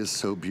it is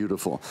so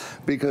beautiful.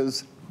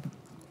 Because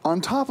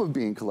on top of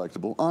being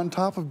collectible, on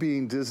top of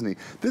being Disney,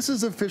 this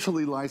is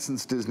officially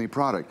licensed Disney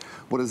product.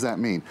 What does that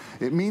mean?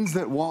 It means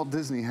that Walt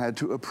Disney had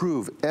to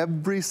approve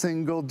every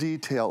single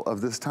detail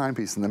of this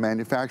timepiece in the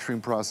manufacturing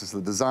process,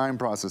 the design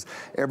process,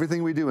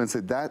 everything we do, and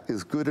say that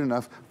is good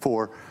enough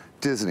for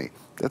Disney.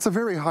 That's a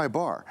very high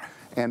bar.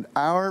 And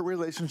our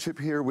relationship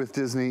here with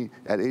Disney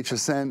at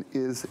HSN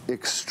is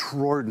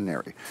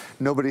extraordinary.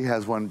 Nobody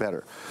has one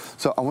better.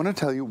 So I want to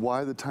tell you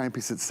why the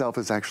timepiece itself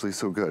is actually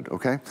so good,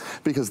 okay?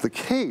 Because the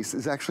case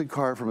is actually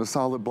carved from a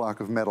solid block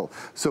of metal.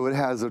 So it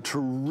has a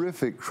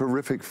terrific,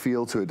 terrific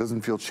feel to it. It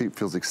doesn't feel cheap,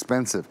 feels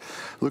expensive.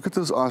 Look at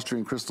those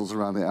Austrian crystals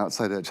around the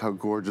outside edge, how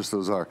gorgeous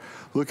those are.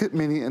 Look at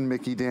Minnie and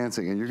Mickey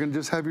dancing, and you're going to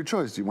just have your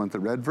choice. Do you want the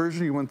red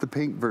version or you want the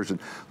pink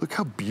version? Look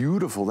how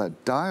beautiful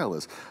that dial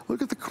is.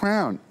 Look at the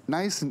crown.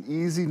 Nice and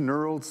easy,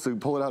 knurled, so you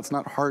pull it out, it's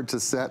not hard to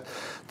set.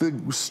 The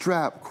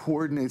strap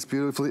coordinates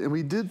beautifully, and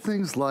we did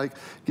things like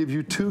give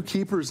you 2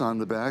 keepers on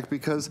the back,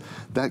 because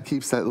that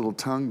keeps that little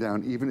tongue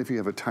down, even if you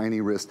have a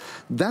tiny wrist.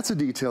 That's a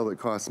detail that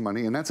costs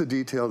money, and that's a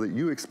detail that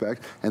you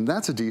expect, and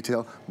that's a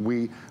detail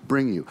we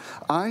bring you.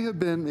 I have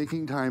been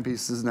making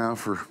timepieces now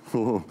for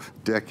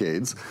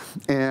decades,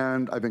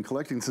 and I've been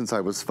collecting since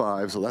I was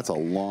 5, so that's a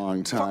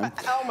long time.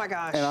 Oh my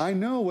gosh. And I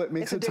know what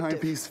makes a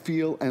timepiece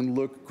feel and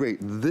look great.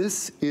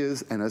 This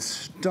is an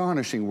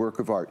astonishing work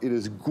of art. It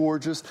is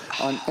gorgeous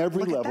on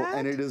every level,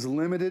 and it is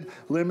limited.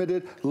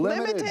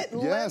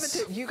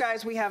 Yes. You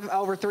guys, we have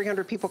over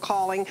 300 people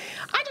calling.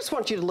 I just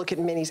want you to look at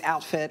Minnie's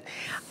outfit.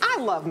 I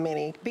love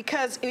Minnie,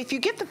 because if you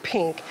get the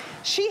pink,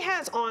 she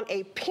has on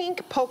a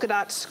pink polka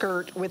dot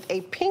skirt with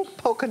a pink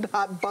polka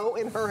dot bow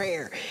in her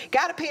hair.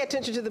 Got to pay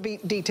attention to the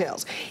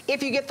details.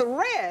 If you get the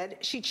red,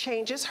 she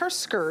changes her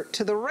skirt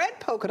to the red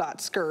polka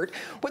dot skirt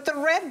with the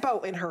red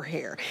bow in her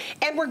hair.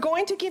 And we're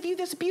going to give you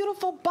this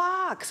beautiful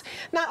box.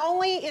 Not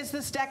only is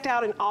this decked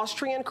out in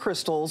Austrian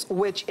crystals,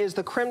 which is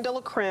the creme de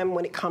la creme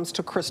when it comes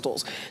to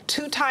crystals.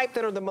 2 type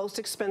that are the most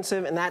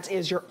expensive, and that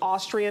is your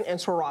Austrian and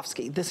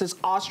Swarovski. This is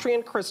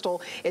Austrian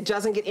crystal. It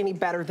doesn't get any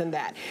better than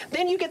that.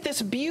 Then you get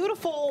this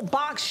beautiful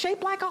box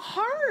shaped like a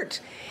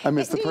heart. I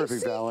miss the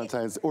perfect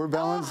Valentine's. Or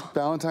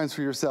Valentine's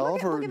for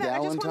yourself, or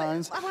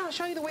Valentine's. I want to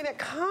show you the way that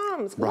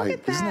comes. Right. Look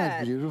at that. Isn't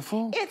that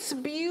beautiful? It's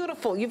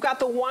beautiful. You've got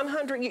the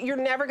 100. You're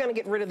never going to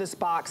get rid of this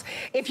box.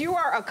 If you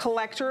are a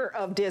collector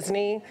of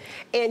Disney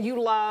and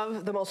you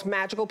love the most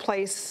magical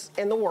place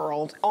in the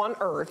world, on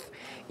Earth,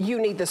 you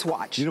need this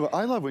watch. You know what?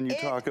 I love when you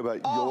talk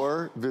about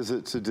your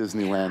visit to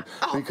Disneyland,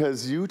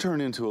 because you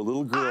turn into a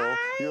little girl.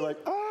 You're like,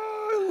 oh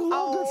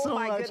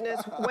my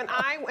goodness. When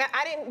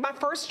my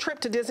first trip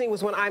to Disney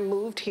was when I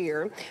moved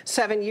here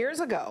 7 years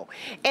ago.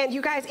 And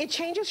you guys, it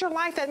changes your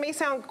life. That may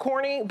sound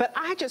corny, but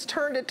I just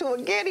turned into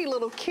a giddy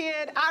little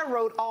kid. I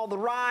rode all the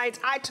rides.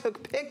 I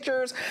took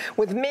pictures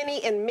with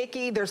Minnie and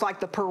Mickey. There's like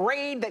the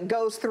parade that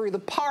goes through the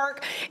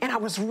park, and I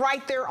was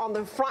right there on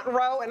the front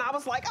row, and I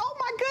was like, oh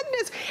my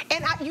goodness.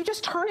 And you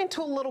just turn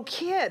into a little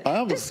kid. I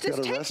almost got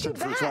arrested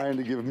for trying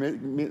to give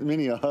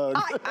Minnie a hug.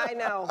 I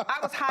know. I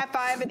was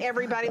high-fiving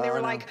everybody. They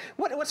were like,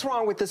 what's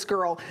wrong with this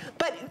girl?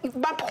 But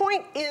my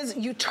point is,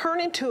 you turn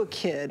into a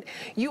kid.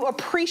 You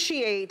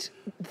appreciate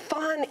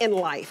fun in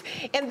life.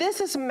 And this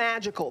is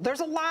magical.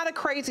 There's a lot of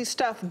crazy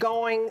stuff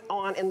going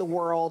on in the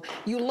world.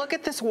 You look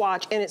at this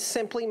watch and it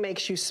simply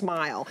makes you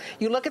smile.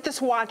 You look at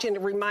this watch and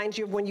it reminds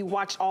you of when you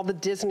watched all the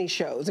Disney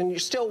shows, and you're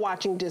still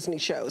watching Disney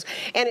shows.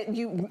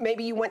 And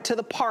maybe you went to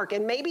the park,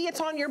 and maybe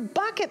it's on your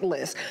bucket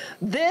list.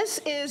 This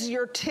is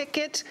your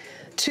ticket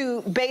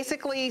to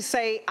basically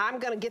say, I'm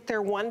gonna get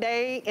there one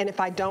day, and if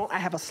I don't, I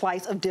have a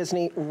slice of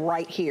Disney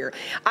right here.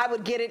 I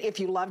would get it if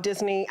you love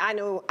Disney. I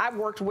know I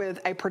worked with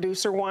a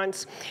producer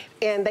once,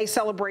 and they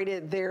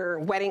celebrated their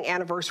wedding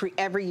anniversary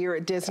every year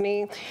at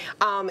Disney.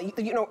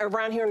 You know,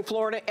 around here in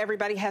Florida,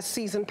 everybody has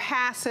season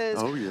passes.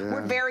 Oh, yeah.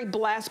 We're very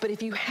blessed, but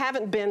if you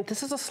haven't been,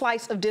 this is a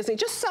slice of Disney,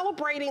 just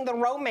celebrating the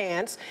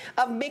romance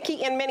of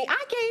Mickey and Minnie.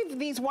 I gave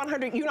these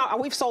 100, you know,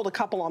 we've sold a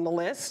couple on the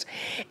list,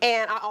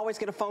 and I always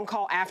get a phone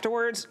call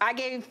afterwards. I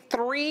gave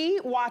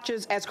 3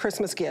 watches as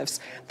Christmas gifts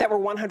that were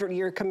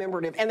 100-year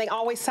commemorative, and they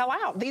always sell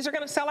out. These are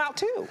gonna sell out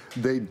too.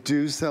 They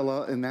do sell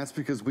out, and that's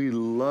because we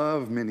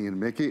love Minnie and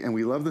Mickey, and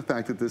we love the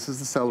fact that this is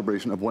the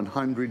celebration of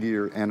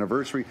 100-year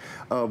anniversary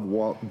of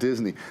Walt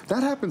Disney.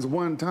 That happens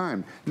one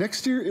time.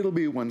 Next year, it'll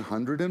be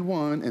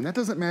 101, and that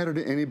doesn't matter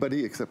to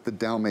anybody except the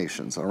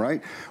Dalmatians, all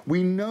right?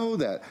 We know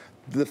that.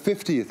 The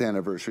 50th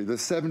anniversary, the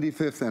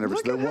 75th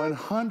anniversary, the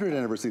 100th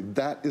anniversary,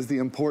 that is the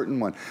important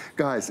one.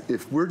 Guys,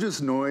 if we're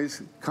just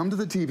noise, come to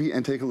the TV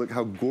and take a look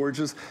how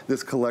gorgeous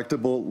this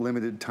collectible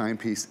limited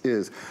timepiece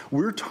is.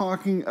 We're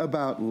talking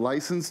about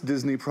licensed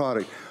Disney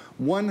product.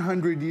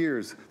 100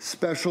 years,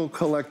 special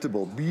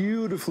collectible,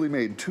 beautifully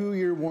made,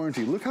 2-year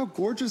warranty. Look how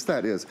gorgeous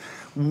that is.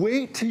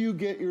 Wait till you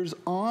get yours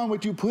on. When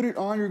you put it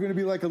on, you're gonna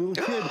be like a little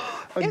kid.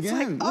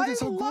 Again, look,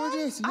 it's so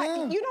gorgeous.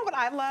 Yeah. You know what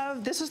I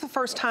love? This is the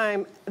first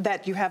time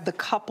that you have the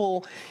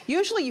couple.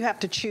 Usually you have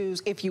to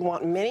choose if you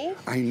want Minnie.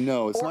 I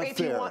know, it's not fair. Or if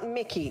you want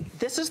Mickey.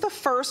 This is the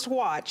first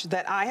watch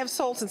that I have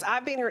sold since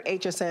I've been here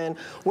at HSN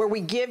where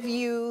we give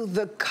you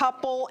the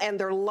couple and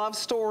their love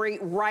story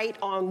right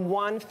on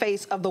one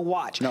face of the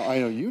watch. Now, I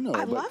know you know.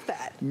 I love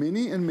that.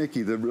 Minnie and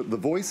Mickey, the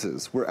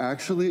voices, were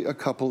actually a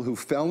couple who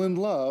fell in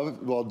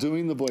love while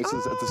doing the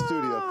voices at the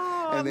studio.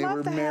 And they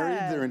were married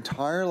their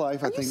entire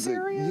life. Are you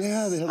serious?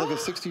 Yeah, they had like a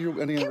 60-year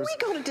wedding anniversary.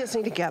 Can we go to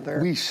Disney together?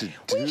 We should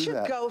do that. We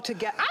should go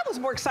together. I was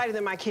more excited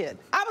than my kid.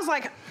 I was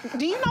like,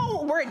 do you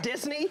know we're at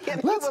Disney?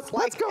 And let's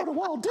go to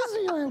Walt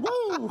Disneyland.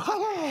 Woo!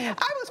 I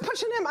was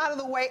pushing him out of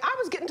the way. I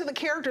was getting to the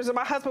characters, and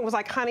my husband was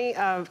like, honey,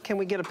 can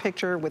we get a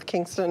picture with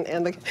Kingston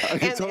and the I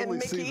can totally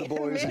see the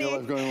boys in your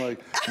life going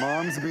like,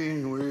 Mom's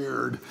being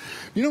weird.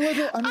 You know what,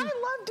 though? I mean, I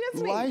love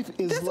Disney. Life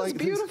is this like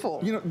is beautiful.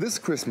 You know, this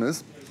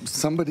Christmas,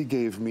 somebody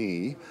gave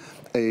me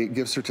a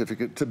gift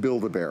certificate to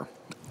Build-A-Bear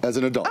as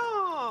an adult.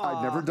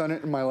 I'd never done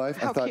it in my life.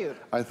 How cute.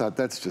 I thought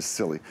that's just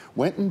silly.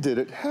 Went and did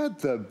it, had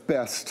the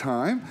best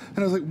time, and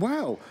I was like,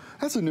 wow,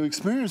 that's a new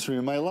experience for me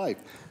in my life.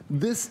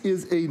 This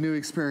is a new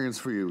experience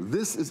for you.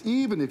 This is,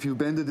 even if you've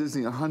been to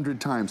Disney 100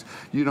 times,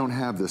 you don't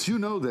have this. You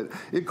know that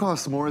it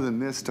costs more than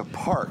this to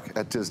park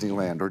at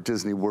Disneyland or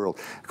Disney World.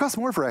 It costs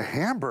more for a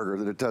hamburger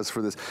than it does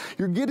for this.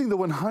 You're getting the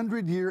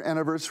 100-year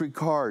anniversary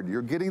card.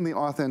 You're getting the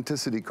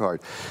authenticity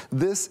card.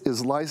 This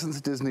is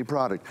licensed Disney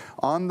product.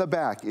 On the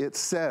back, it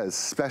says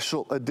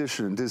special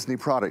edition Disney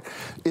product.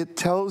 It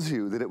tells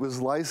you that it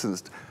was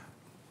licensed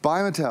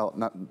by Mattel,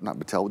 not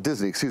Mattel,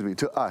 Disney, excuse me,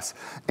 to us.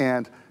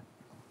 And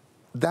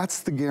that's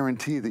the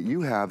guarantee that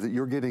you have that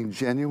you're getting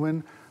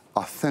genuine,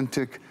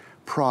 authentic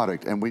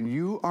product. And when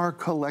you are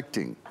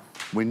collecting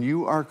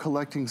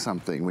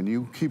something, when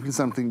you're keeping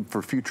something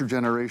for future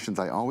generations,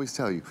 I always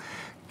tell you,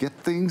 get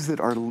things that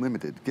are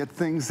limited, get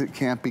things that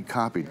can't be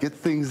copied, get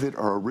things that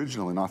are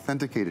original and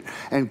authenticated,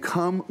 and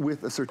come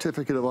with a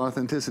certificate of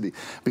authenticity,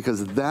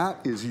 because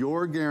that is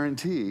your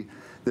guarantee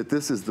that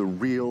this is the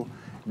real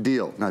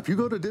deal. Now, if you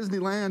go to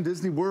Disneyland,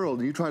 Disney World,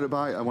 and you try to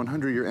buy a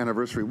 100-year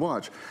anniversary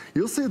watch,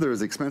 you'll see they're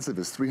as expensive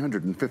as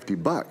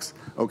 $350,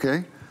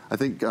 okay? I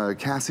think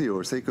Casio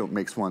or Seiko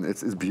makes one.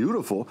 It's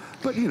beautiful,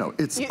 but you know,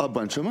 it's a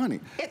bunch of money.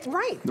 It's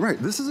right. Right,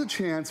 this is a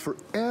chance for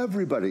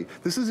everybody.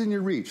 This is in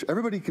your reach.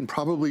 Everybody can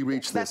probably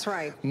reach this. That's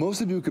right.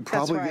 Most of you could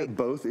probably get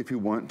both if you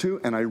want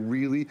to, and I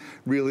really,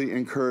 really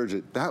encourage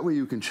it. That way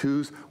you can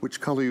choose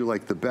which color you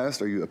like the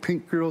best. Are you a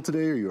pink girl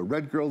today? Are you a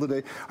red girl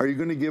today? Are you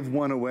gonna give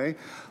one away?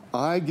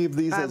 I give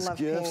these as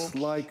gifts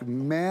like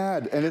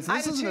mad. And this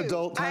is an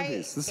adult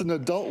timepiece. This is an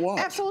adult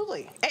watch.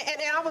 Absolutely.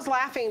 And I was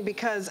laughing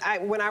because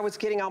when I was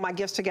getting all my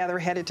gifts together,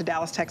 headed to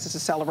Dallas, Texas to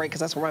celebrate, because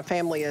that's where my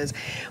family is,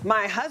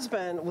 my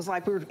husband was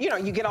like, you know,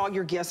 you get all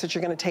your gifts that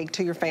you're going to take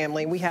to your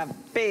family. We have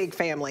big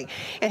family.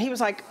 And he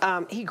was like,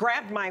 he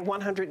grabbed my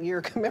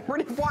 100-year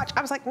commemorative watch.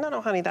 I was like,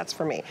 no, honey, that's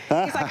for me.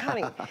 He's like,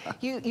 honey,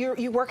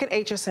 you work at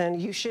HSN.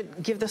 You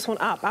should give this one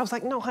up. I was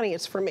like, no, honey,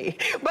 it's for me.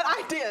 But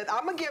I did.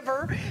 I'm a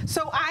giver.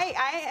 So I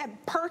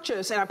had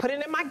purchased, and I put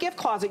it in my gift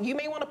closet. You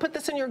may want to put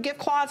this in your gift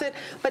closet,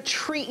 but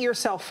treat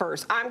yourself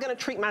first. I'm going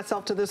to treat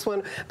myself to this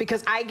one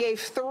because I gave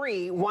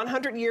 3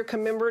 100-year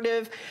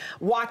commemorative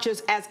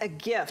watches as a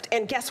gift.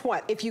 And guess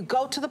what? If you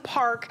go to the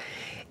park,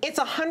 it's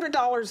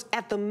 $100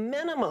 at the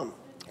minimum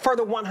for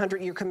the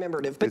 100-year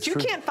commemorative. But you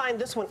true. can't find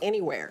this one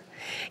anywhere.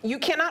 You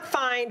cannot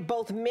find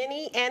both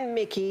Minnie and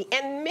Mickey,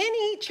 and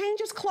Minnie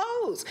changes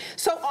clothes.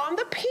 So on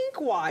the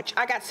pink watch,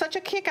 I got such a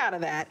kick out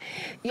of that.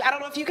 I don't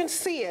know if you can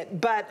see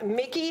it, but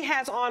Mickey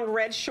has on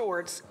red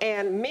shorts,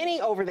 and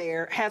Minnie over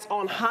there has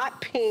on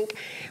hot pink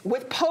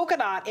with polka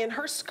dot in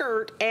her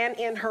skirt and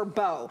in her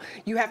bow.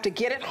 You have to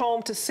get it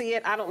home to see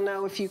it. I don't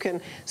know if you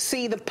can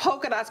see the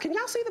polka dots. Can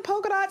y'all see the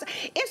polka dots?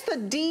 It's the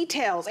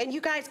details, and you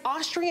guys,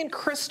 Austrian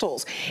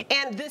crystals.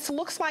 And this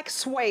looks like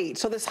suede.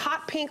 So this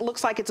hot pink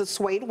looks like it's a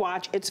suede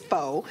watch. It's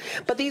faux.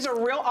 But these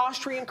are real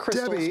Austrian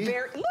crystals. Debbie,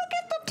 look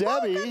at the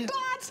polka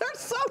dots. They're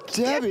so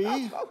cute.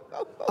 Debbie,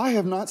 I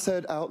have not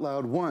said out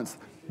loud once,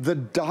 the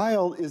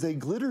dial is a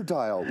glitter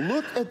dial.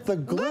 Look at the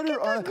glitter.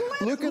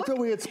 Look at the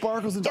way it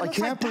sparkles. I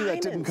can't believe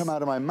that didn't come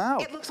out of my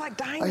mouth. It looks like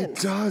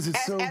diamonds. It does.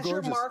 It's so gorgeous. As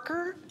your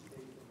marker,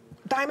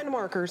 diamond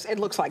markers, it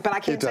looks like, but I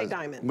can't say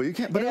diamond. Well, you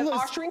can't, but it it has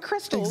looks, Austrian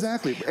crystals.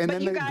 Exactly, and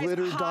then they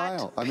glitter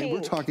dial. I mean, we're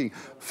pink. talking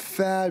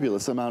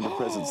fabulous amount of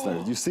presents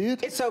there. Do you see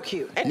it? It's so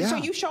cute. And so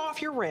you show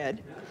off your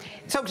red.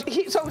 So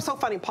it was so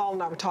funny, Paul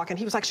and I were talking.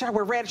 He was like, should I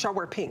wear red or should I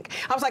wear pink?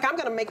 I was like, I'm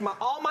gonna make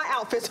all my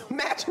outfits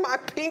match my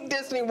pink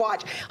Disney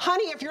watch.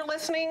 Honey, if you're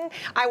listening,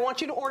 I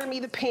want you to order me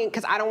the pink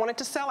because I don't want it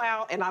to sell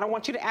out, and I don't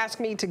want you to ask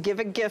me to give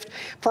a gift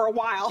for a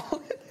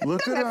while.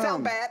 Doesn't that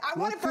sound bad? I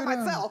want it for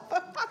myself.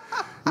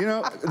 You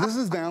know, this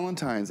is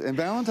Valentine's, and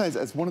Valentine's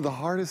is one of the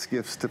hardest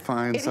gifts to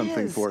find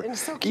something for.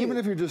 It's so cute. Even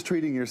if you're just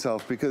treating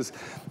yourself, because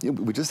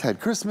we just had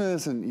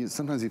Christmas, and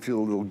sometimes you feel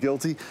a little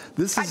guilty.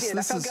 I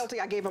felt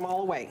guilty. I gave them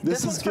all away.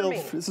 This one's for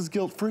me. This is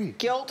guilt-free.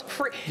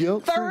 Guilt-free.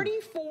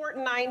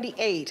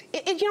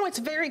 $34.98. You know, it's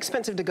very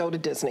expensive to go to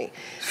Disney.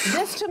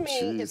 This, to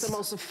me, is the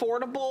most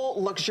affordable,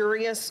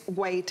 luxurious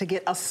way to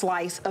get a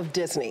slice of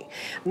Disney.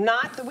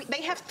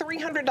 They have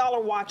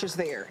 $300 watches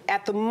there.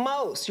 At the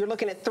most, you're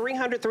looking at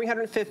 $300,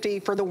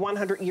 $350 for the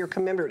 100-year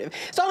commemorative.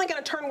 It's only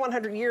going to turn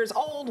 100 years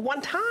old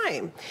one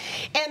time.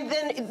 And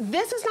then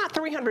this is not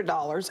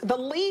 $300. The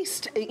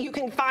least you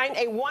can find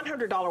a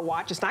 $100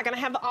 watch. It's not going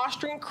to have the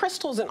Austrian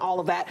crystals and all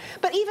of that,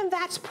 but even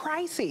that's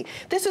pricey.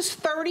 This is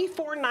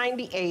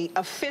 $34.98,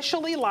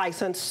 officially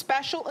licensed,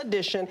 special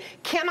edition,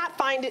 cannot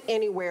find it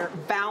anywhere,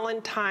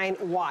 Valentine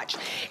watch.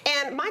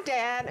 And my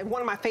dad,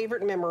 one of my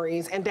favorite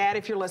memories, and Dad,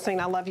 if you're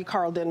listening, I love you,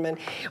 Carl Denman.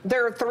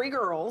 There are 3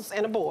 girls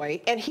and a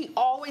boy, and he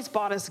always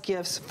bought us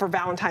gifts for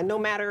Valentine, no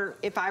matter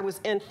if I was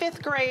in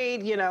 5th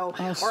grade, you know,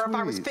 or if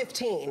I was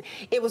 15.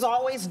 It was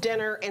always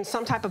dinner and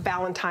some type of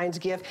Valentine's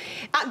gift.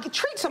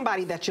 Treat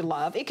somebody that you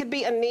love. It could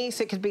be a niece,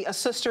 it could be a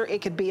sister,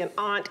 it could be an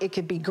aunt, it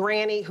could be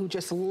Granny who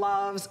just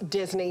loves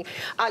Disney.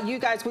 You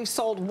guys, we've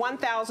sold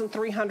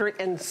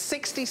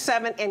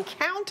 1,367 and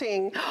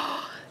counting.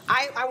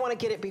 I want to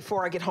get it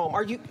before I get home.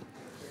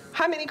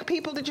 How many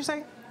people did you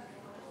say?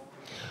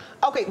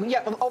 Okay,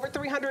 yeah, over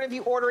 300 of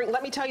you ordering.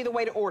 Let me tell you the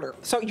way to order.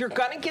 So you're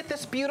gonna get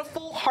this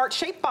beautiful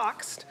heart-shaped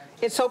box.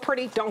 It's so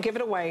pretty, don't give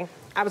it away.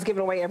 I was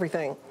giving away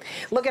everything.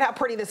 Look at how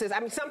pretty this is. I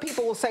mean, some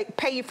people will say,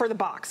 pay you for the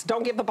box.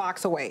 Don't give the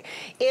box away.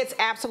 It's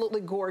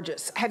absolutely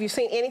gorgeous. Have you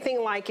seen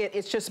anything like it?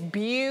 It's just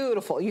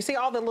beautiful. You see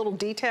all the little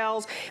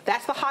details?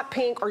 That's the hot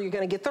pink, or you're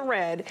gonna get the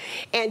red,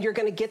 and you're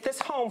gonna get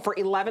this home for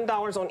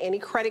 $11 on any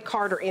credit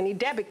card or any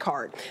debit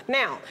card.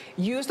 Now,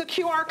 use the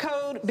QR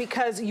code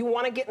because you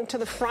wanna get into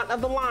the front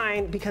of the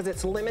line because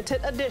it's limited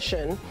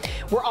edition.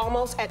 We're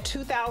almost at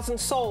 2,000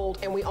 sold,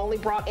 and we only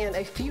brought in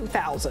a few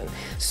thousand.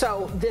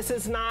 So this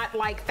is not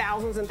like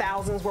thousands and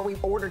thousands where we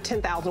ordered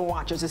 10,000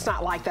 watches. It's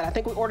not like that. I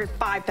think we ordered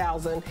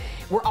 5,000.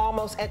 We're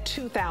almost at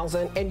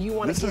 2,000, and you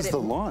want to get it. This is the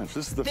launch.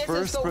 This is the first.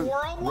 This is the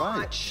world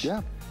launch.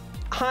 Yeah.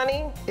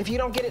 Honey, if you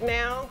don't get it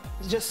now,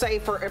 just say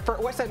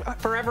what's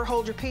that? Forever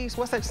hold your peace.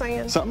 What's that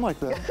saying? Something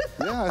like that.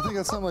 Yeah, I think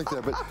it's something like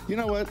that. But you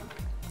know what?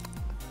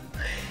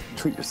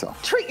 Treat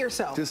yourself. Treat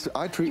yourself.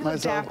 I treat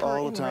myself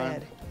all the time.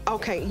 Red.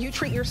 Okay, you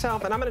treat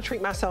yourself, and I'm going to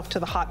treat myself to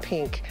the hot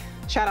pink.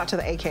 Shout out to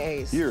the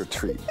AKAs. You're a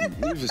treat.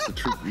 You're just a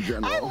treat in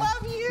general. I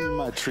love you. You're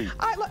my treat.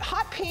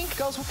 Hot pink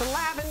goes with the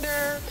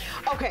lavender.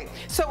 Okay,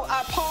 so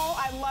Paul,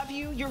 I love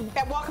you. You're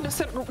welcome to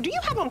sit. Do you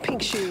have on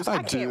pink shoes?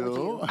 I can't with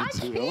you. I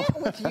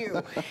can't with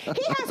you.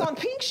 He has on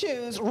pink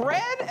shoes,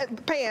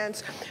 red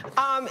pants.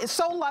 It's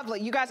so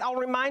lovely. You guys, I'll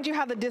remind you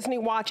how the Disney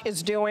watch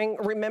is doing.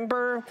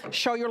 Remember,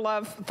 show your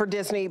love for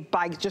Disney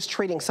by just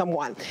treating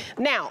someone.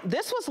 Now,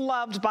 this was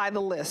loved by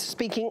the list.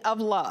 Speaking of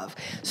love,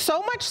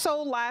 so much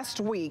so last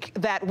week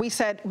that we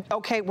said,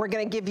 okay, we're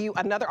going to give you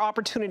another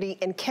opportunity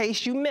in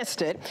case you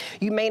missed it.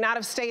 You may not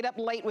have stayed up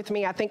late with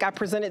me. I think I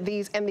presented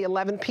these in the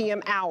 11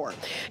 p.m. hour.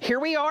 Here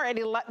we are at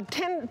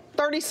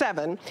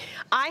 10:37.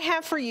 I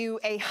have for you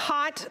a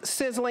hot,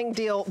 sizzling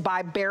deal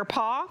by Bear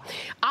Paw.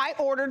 I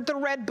ordered the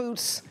red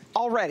boots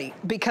already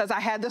because I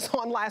had this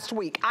on last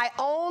week. I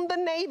own the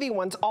navy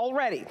ones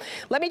already.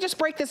 Let me just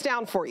break this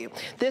down for you.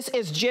 This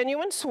is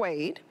genuine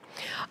suede,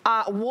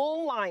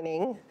 wool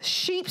lining,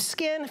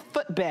 sheepskin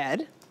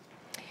footbed,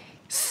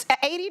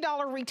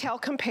 $80 retail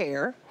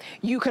compare.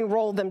 You can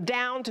roll them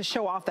down to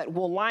show off that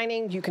wool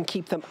lining. You can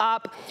keep them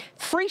up.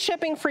 Free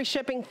shipping,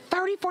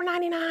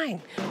 $34.99.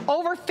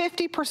 Over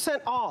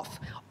 50% off.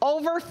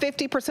 Over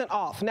 50%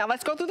 off. Now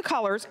let's go through the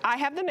colors. I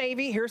have the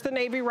navy. Here's the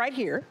navy right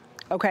here.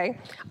 Okay,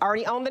 I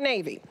already own the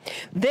navy.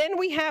 Then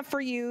we have for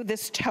you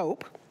this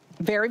taupe.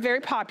 Very, very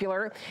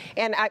popular.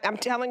 And I'm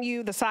telling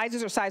you, the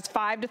sizes are size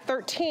 5 to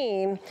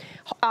 13,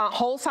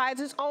 whole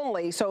sizes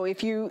only. So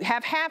if you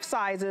have half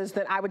sizes,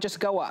 then I would just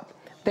go up.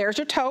 There's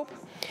your taupe.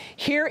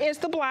 Here is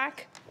the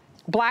black.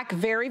 Black,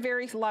 very,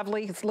 very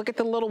lovely. Let's look at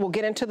the little, we'll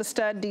get into the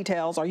stud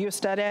details. Are you a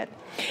studette?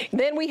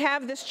 Then we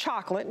have this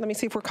chocolate. Let me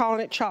see if we're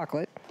calling it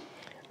chocolate.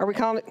 Are we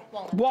calling it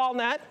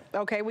walnut?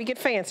 Okay, we get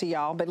fancy,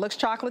 y'all, but it looks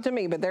chocolate to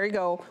me, but there you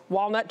go.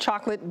 Walnut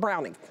chocolate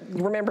brownie.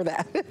 Remember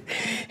that.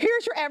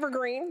 Here's your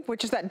evergreen,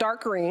 which is that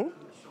dark green.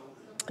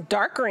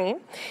 Dark green.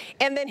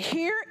 And then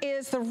here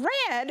is the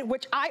red,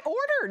 which I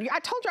ordered. I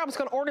told you I was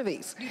going to order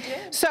these. You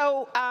did.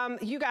 So,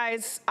 you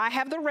guys, I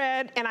have the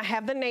red and I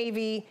have the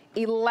navy.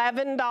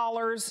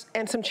 $11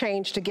 and some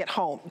change to get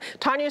home.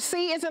 Tanya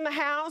C is in the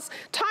house.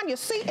 Tanya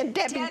C and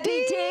Debbie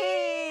D.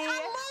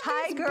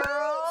 Hi,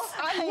 girls.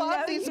 I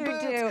love these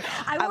boots. Do.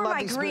 I wore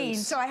my green,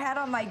 so I had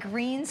on my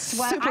green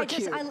sweater. Super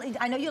cute.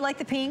 I know you like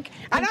the pink.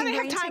 I don't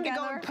have time to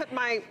go and put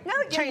my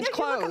change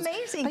clothes. You look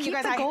amazing. But you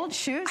guys, the gold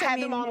shoes. I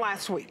had them on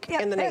last week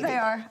in the navy. There they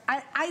are.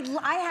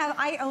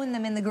 I own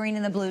them in the green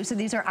and the blue, so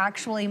these are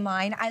actually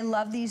mine. I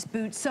love these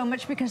boots so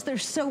much because they're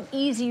so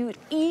easy.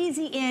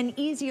 Easy in,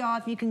 easy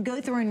off. You can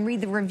go through and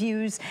read the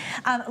reviews.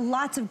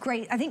 Lots of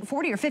great, I think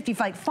 40 or 50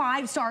 like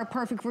 5-star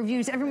perfect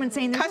reviews. Everyone's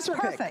saying they're just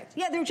perfect.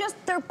 Yeah,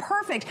 they're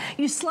perfect.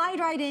 You slide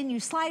right in, you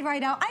slide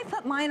right out. I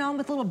put mine on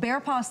with a little bear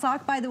paw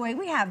sock, by the way.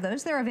 We have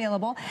those, they're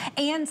available.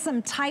 And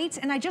some tights,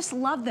 and I just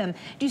love them.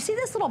 Do you see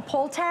this little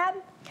pull tab?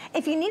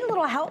 If you need a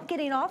little help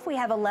getting off, we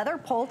have a leather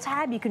pull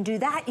tab. You can do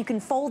that. You can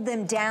fold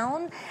them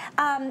down,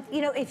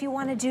 you know, if you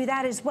want to do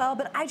that as well.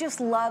 But I just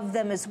love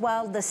them as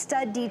well. The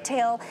stud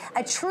detail,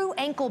 a true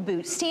ankle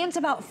boot, stands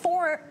about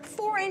 4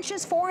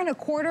 inches, 4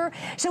 1/4.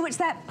 So it's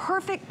that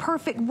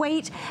perfect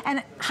weight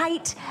and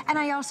height. And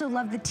I also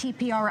love the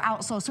TPR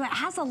outsole. So it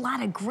has a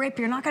lot of grip.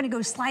 You're not going to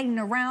go sliding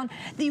around.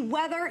 The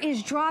weather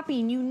is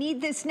dropping. You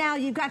need this now.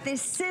 You've got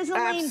this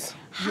sizzling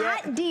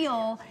hot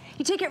deal.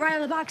 You take it right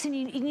out of the box and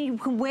you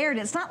can wear it.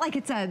 It's not like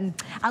it's a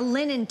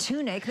linen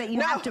tunic that you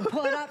have to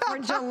put up for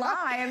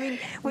July. I mean,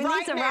 when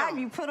these arrive,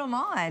 you put them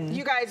on.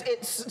 You guys,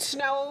 it's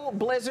snow,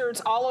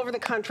 blizzards all over the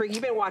country.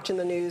 You've been watching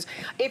the news.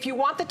 If you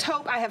want the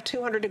taupe, I have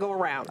 200 to go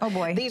around. Oh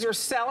boy. These are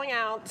selling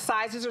out.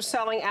 Sizes are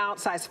selling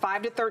out. Size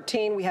 5 to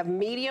 13. We have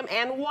medium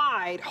and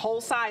wide, whole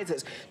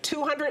sizes.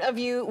 200 of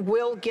you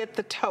will get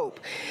the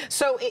taupe.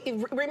 So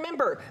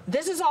remember,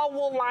 this is all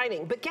wool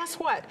lining. But guess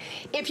what?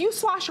 If you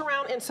slosh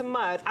around in some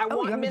mud, I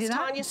want Miss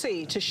Tanya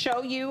C to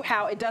show you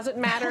how it doesn't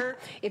matter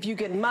if you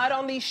get mud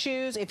on these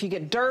shoes, if you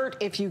get dirt,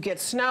 if you get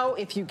snow,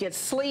 if you get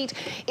sleet,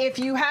 if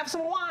you have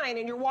some wine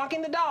and you're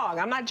walking the dog.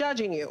 I'm not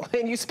judging you.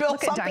 And you spill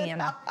something. Look at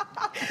Diana.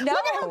 No.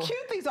 Look at how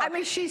cute these are. I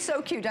mean, she's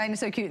so cute. Diana's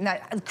so cute in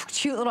that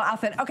cute little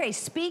outfit. Okay,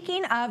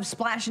 speaking of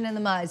splashing in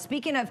the mud,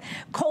 speaking of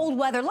cold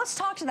weather, let's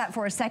talk to that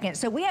for a second.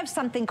 So we have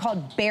something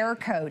called Bear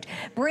Coat.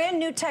 Brand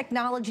new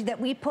technology that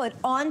we put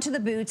onto the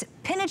boots,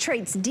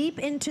 penetrates deep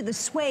into the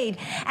suede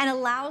and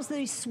allows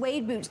these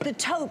suede boots, the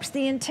taupes,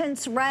 the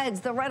intense reds,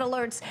 the red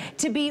alerts,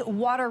 to be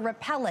water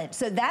repellent.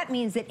 So that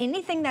means that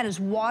anything that is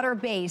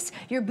water-based,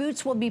 your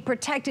boots will be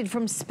protected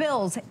from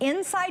spills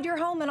inside your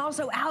home and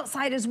also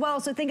outside as well.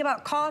 So think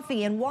about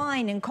coffee and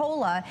wine and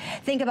cola.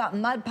 Think about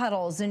mud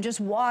puddles and just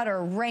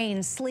water,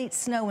 rain, sleet,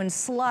 snow, and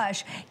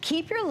slush.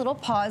 Keep your little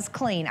paws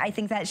clean. I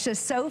think that's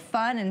just so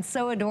fun and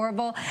so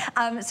adorable.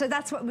 So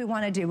that's what we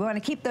want to do. We want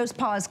to keep those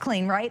paws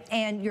clean, right?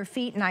 And your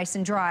feet nice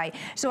and dry.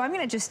 So I'm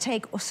going to just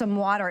take some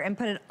water and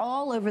put it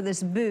all over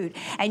this boot.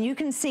 And you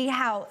can see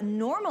how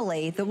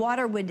normally the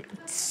water would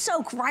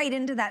soak right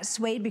into that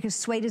suede because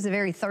suede is a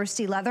very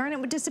thirsty leather and it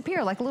would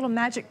disappear like a little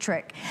magic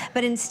trick.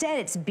 But instead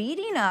it's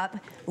beating up,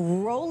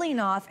 rolling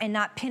off, and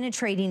not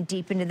penetrating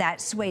deep into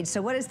that suede.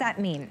 So what does that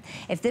mean?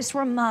 If this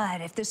were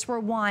mud, if this were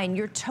wine,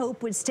 your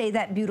taupe would stay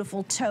that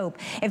beautiful taupe.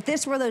 If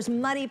this were those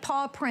muddy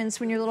paw prints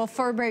when your little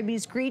fur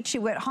babies greet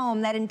you at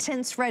home, that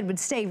intense red would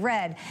stay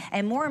red.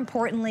 And more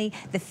importantly,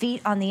 the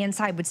feet on the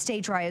inside would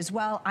stay dry as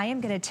well. I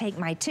am going to take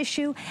my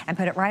tissue and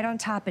put it right on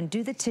top and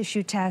do the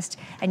tissue test.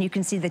 And you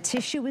can see the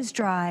tissue is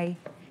dry.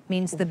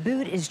 Means the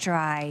boot is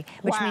dry,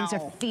 which means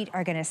your feet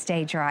are gonna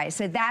stay dry.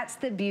 So that's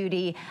the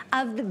beauty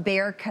of the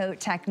Bear Coat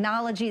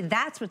technology.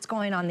 That's what's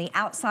going on the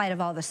outside of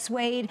all the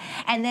suede.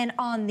 And then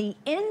on the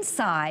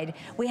inside,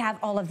 we have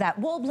all of that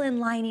wool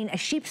blend lining, a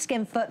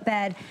sheepskin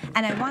footbed.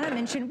 And I wanna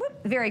mention,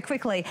 very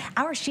quickly,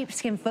 our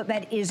sheepskin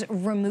footbed is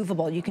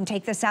removable. You can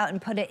take this out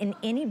and put it in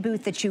any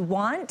boot that you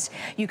want.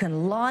 You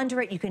can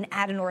launder it, you can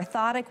add an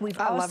orthotic. We've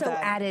also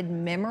added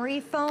memory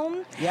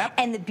foam.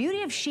 And the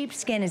beauty of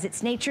sheepskin is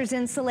it's nature's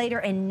insulator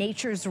and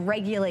nature's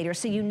regulator,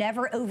 so you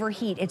never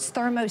overheat. It's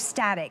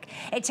thermostatic.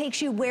 It takes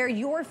you where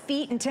your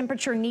feet and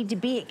temperature need to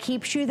be. It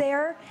keeps you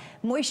there.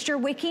 Moisture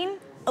wicking,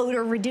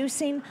 odor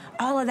reducing,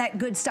 all of that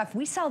good stuff.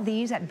 We sell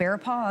these at Bear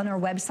Paw on our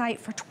website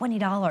for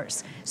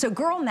 $20. So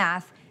girl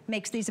math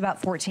makes these about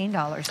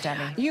 $14,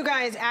 Debbie. You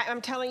guys, I'm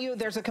telling you,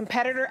 there's a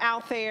competitor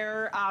out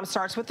there,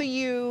 starts with a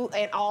U,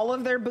 and all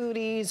of their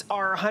booties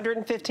are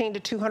 $115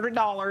 to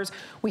 $200.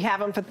 We have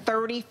them for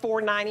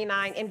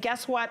 $34.99. And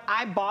guess what?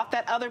 I bought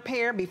that other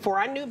pair before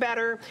I knew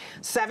better,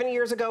 7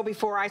 years ago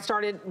before I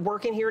started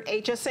working here at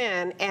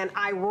HSN, and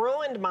I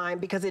ruined mine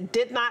because it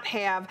did not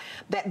have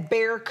that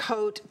Bear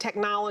Coat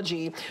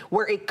technology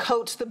where it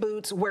coats the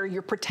boots, where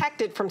you're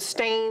protected from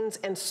stains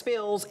and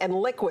spills and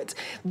liquids.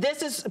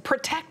 This is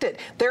protected.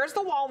 There's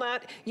the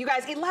walnut. You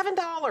guys,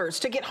 $11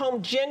 to get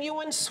home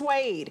genuine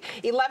suede,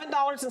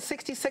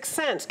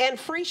 $11.66, and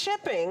free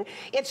shipping.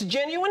 It's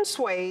genuine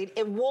suede,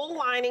 a wool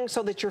lining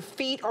so that your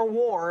feet are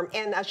warm,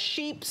 and a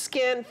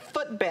sheepskin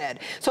footbed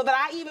so that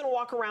I even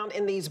walk around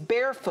in these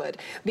barefoot,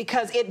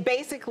 because it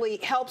basically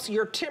helps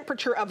your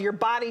temperature of your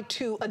body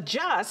to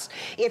adjust.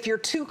 If you're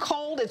too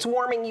cold, it's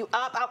warming you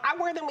up. I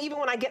wear them even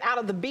when I get out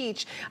of the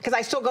beach, because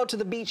I still go to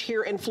the beach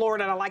here in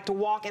Florida, and I like to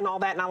walk and all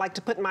that, and I like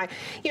to put my,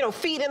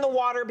 feet in the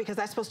water, because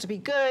that's supposed to be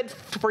good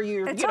for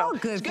you. It's all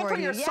good it's good for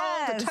your soul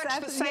to touch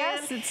the sand.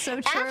 Yes, it's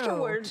so true.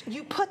 Afterwards,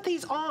 you put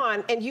these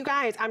on, and you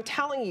guys, I'm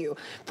telling you,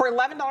 for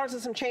 $11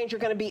 and some change, you're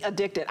going to be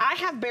addicted. I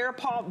have Bear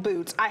Paw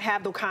boots. I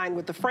have the kind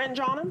with the fringe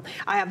on them.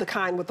 I have the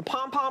kind with the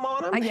pom-pom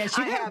on them. Yes,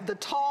 you I have the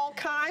tall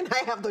kind.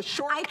 I have the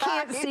short kind. I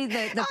can't see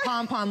the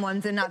pom-pom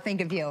ones and not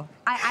think of you.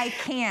 I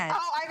can't.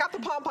 Oh, I got the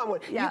pom-pom one.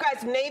 Yeah. You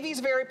guys, navy's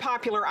very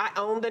popular. I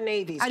own the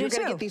navies. You're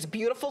going to get these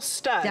beautiful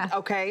studs,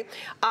 okay?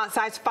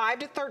 Size 5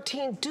 to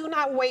 13. Do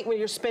not wait when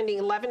you're spending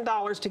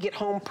 $11 to get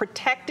home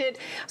protected,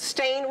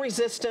 stain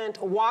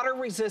resistant, water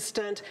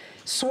resistant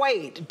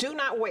suede. Do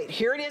not wait.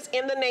 Here it is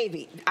in the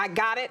navy. I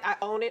got it. I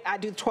own it. I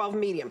do 12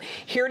 medium.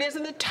 Here it is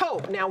in the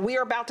taupe. Now we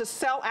are about to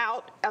sell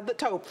out of the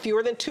taupe.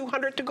 Fewer than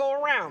 200 to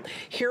go around.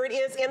 Here it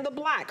is in the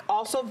black.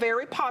 Also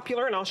very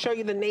popular, and I'll show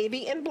you the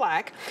navy in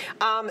black.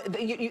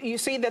 You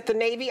see that the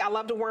navy, I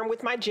love to wear them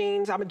with my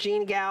jeans. I'm a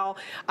jean gal.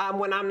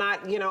 When I'm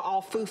not,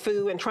 all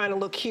foo-foo and trying to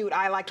look cute,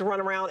 I like to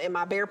run around in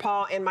my Bear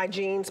Paw and my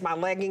jeans, my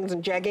leggings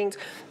and jeggings.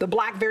 The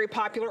black, very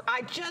popular.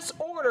 I just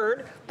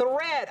ordered the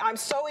red. I'm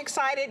so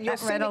excited. You'll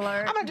see red me.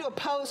 alert. I'm going to do a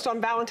post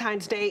on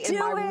Valentine's Day in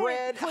my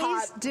red,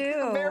 hot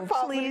Bear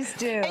Paw. Please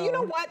do. And you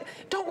know what?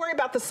 Don't worry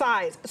about the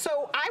size.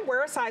 So I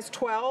wear a size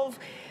 12.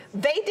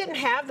 They didn't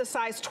have the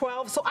size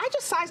 12, so I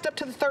just sized up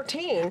to the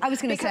 13. I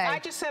was going to say. Because I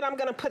just said I'm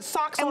going to put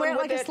socks on wear it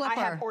with like it. a slipper.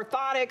 I have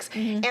orthotics,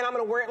 and I'm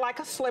going to wear it like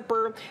a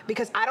slipper,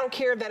 because I don't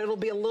care that it'll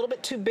be a little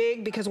bit too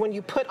big, because when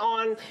you put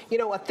on,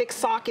 a thick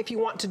sock, if you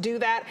want to do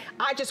that,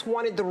 I just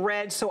wanted the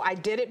red, so I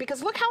did it,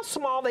 because look how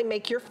small they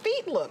make your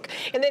feet look.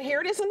 And then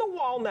here it is in the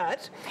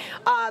walnut.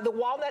 The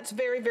walnut's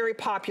very, very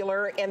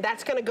popular, and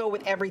that's going to go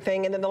with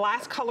everything. And then the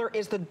last color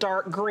is the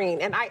dark green.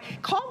 And I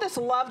call this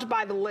loved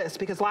by the list,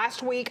 because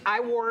last week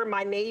I wore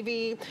my navy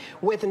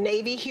with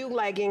navy hue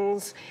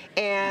leggings,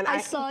 and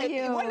I saw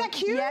you. Wasn't that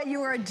cute? Yeah,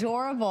 you were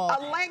adorable. A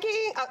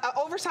legging, an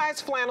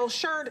oversized flannel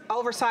shirt,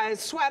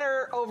 oversized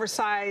sweater,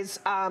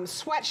 oversized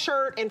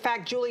sweatshirt. In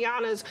fact,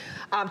 Juliana's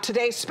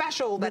today's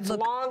special that's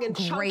long and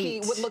chunky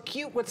would look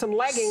cute with some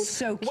leggings.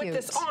 So cute. With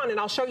this on, and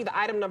I'll show you the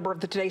item number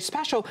of the today's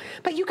special.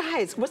 But you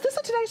guys, was this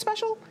a today's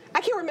special? I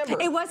can't remember.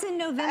 It was in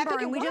November,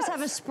 and we just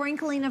have a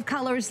sprinkling of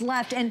colors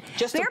left. And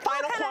just the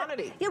final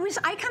quantity.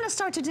 I kind of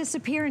start to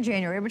disappear in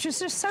January, which is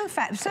just so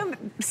sad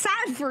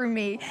for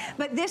me.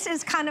 But this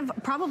is kind of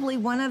probably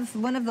one of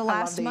the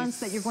last months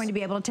that you're going to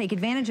be able to take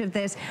advantage of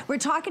this. We're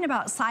talking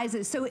about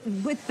sizes. So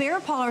with Bear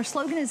Paw, our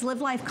slogan is live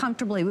life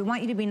comfortably. We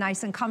want you to be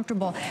nice and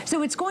comfortable.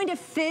 So it's going to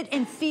fit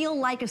and feel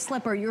like a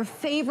slipper, your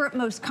favorite,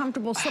 most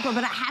comfortable slipper,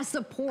 but it has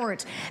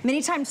support.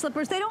 Many times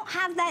slippers, they don't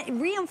have that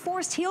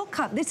reinforced heel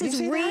cup. This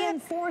is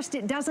reinforced.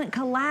 It doesn't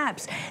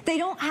collapse. They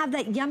don't have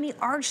that yummy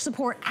arch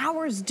support.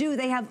 Ours do.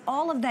 They have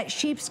all of that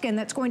sheepskin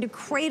that's going to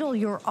cradle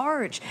your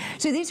arch.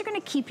 So these are going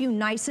to keep you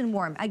nice and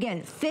warm.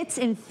 Again, fits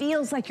and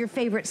feels like your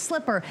favorite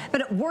slipper,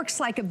 but it works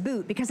like a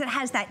boot because it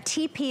has that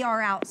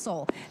TPR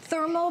outsole.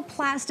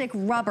 Thermoplastic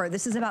rubber.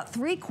 This is about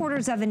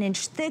 3/4 of an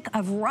inch thick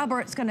of rubber.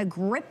 It's going to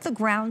grip the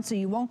ground so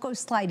you won't go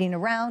sliding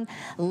around.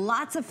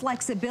 Lots of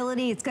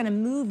flexibility. It's going to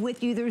move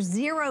with you. There's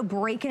zero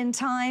break-in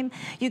time.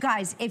 You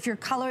guys, if your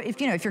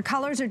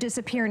colors are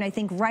disappearing, I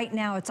think right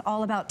now it's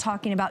all about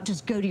talking about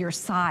just go to your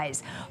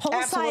size.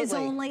 Whole size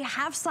only,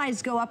 half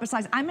size go up a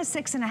size. I'm a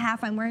 6.5.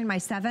 I'm wearing my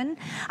 7.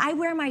 I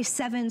wear my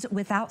 7s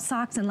without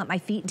socks and let my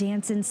feet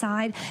dance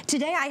inside.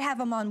 Today I have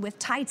them on with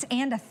tights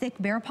and a thick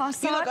Bear Paw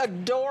sock. You look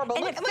adorable.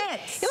 And it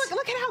fits.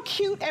 Look at how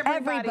cute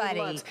everybody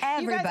looks.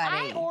 You guys,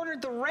 I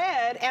ordered the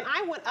red and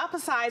I went up a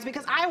size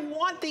because I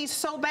want these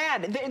so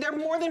bad. They're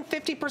more than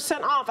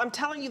 50% off. I'm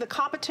telling you, the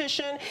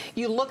competition,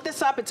 you look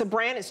this up, it's a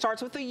brand, it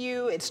starts with a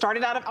U, it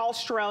started out of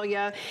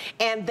Australia,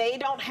 and they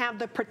don't have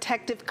the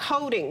protective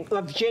coating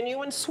of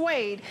genuine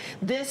suede.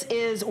 This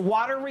is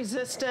water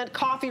resistant,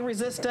 coffee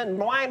resistant,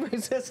 wine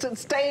resistant, resistant,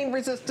 stain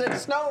resistant,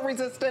 snow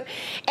resistant,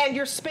 and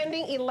you're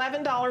spending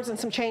 $11 and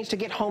some change to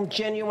get home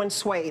genuine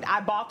suede.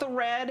 I bought the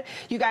red.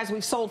 You guys,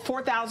 we've sold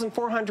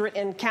 4,400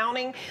 and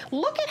counting.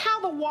 Look at how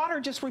the water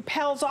just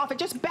repels off. It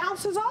just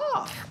bounces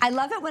off. I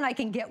love it when I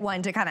can get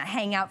one to kind of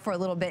hang out for a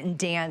little bit and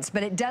dance,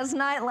 but it does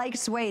not like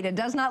suede. It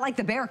does not like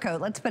the bear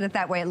coat. Let's put it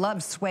that way. It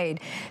loves suede.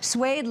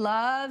 Suede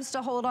loves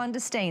to hold on to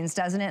stains,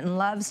 doesn't it? And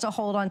loves to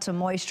hold on to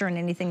moisture and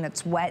anything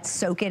that's wet,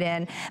 soak it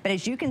in. But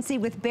as you can see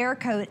with bear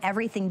coat,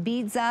 everything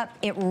beads up.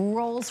 It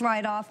rolls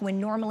right off when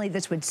normally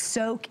this would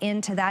soak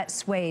into that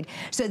suede.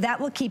 So that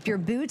will keep your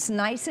boots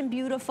nice and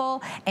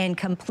beautiful and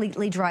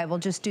completely dry. We'll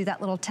just do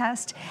that little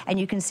test and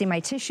you can see my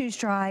tissues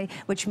dry,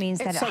 which means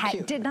that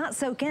it did not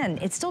soak in.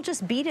 It still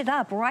just beaded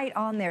up right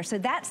on there. So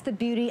that's the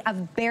beauty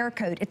of bear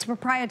coat. It's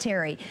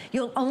proprietary.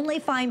 You'll only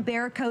find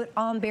bear coat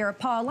on Bear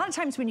Paw. A lot of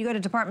times when you go to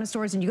department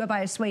stores and you go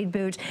buy a suede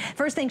boot,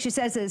 first thing she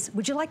says is,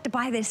 would you like to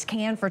buy this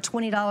can for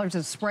 $20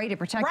 of spray to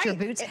protect your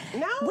boots?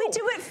 No. We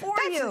do it for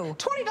you.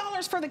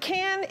 $20 for the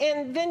can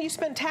and then you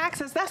spend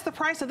taxes. That's the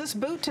price of this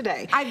boot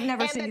today. I've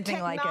never seen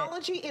anything like it. And the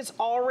technology is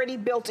already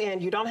built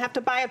in. You don't have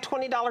to buy a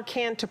 $20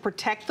 can to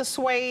protect the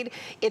suede.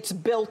 It's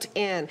built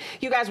in.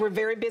 You guys were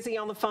very busy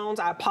on the phones.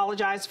 I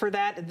apologize for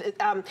that.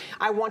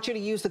 I want you to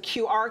use the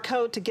QR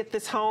code to get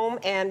this home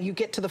and you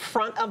get to the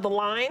front of the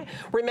line.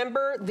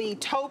 Remember, the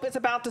taupe is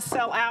about to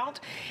sell out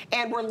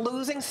and we're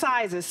losing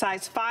sizes,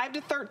 size 5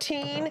 to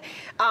 13.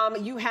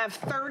 You have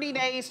 30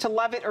 days to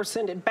love it or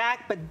send it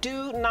back, but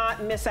do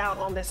not miss out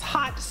on this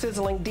hot,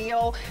 sizzling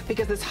deal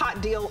because this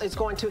hot deal is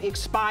going to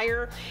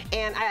expire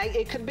and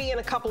it could be in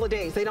a couple of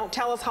days. They don't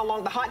tell us how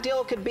long the hot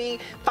deal could be,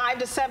 5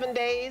 to 7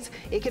 days.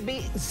 It could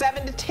be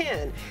 7 to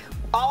 10.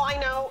 All I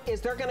know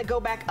is they're gonna go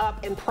back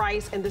up in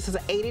price and this is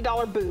an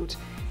 $80 boot.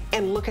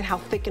 And look at how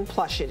thick and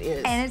plush it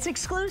is. And it's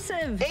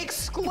exclusive.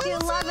 Exclusive.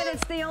 If you love it,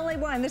 it's the only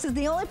one. This is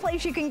the only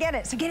place you can get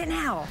it, so get it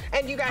now.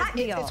 And you guys,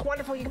 it's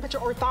wonderful. You can put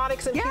your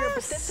orthotics in here,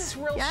 but this is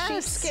real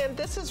sheepskin.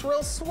 This is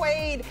real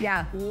suede.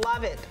 Yeah.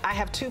 Love it. I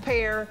have 2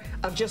 pair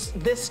of just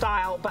this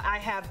style, but I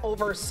have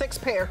over 6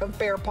 pair of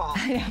Bear Paw.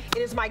 It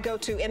is my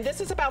go-to. And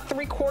this is about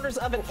 3/4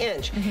 of an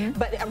inch.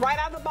 But right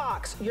out of the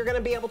box, you're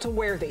gonna be able to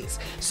wear these.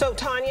 So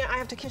Tanya, I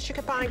have to kiss you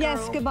goodbye, girl.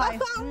 Yes, goodbye.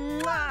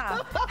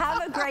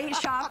 Have a great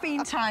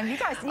shopping time. You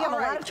guys, you have a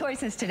lot of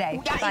choices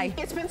today. Bye.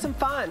 It's been some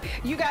fun.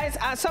 You guys,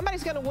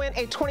 somebody's gonna win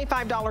a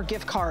 $25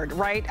 gift card,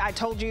 right? I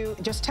told you,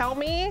 just tell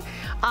me,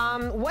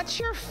 what's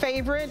your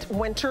favorite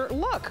winter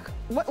look?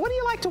 What do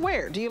you like to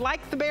wear? Do you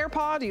like the Bear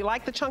Paw? Do you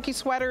like the chunky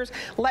sweaters?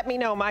 Let me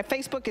know. My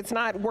Facebook, it's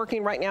not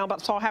working right now,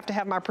 but so I'll have to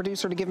have my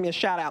producer to give me a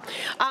shout out.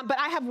 But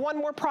I have one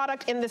more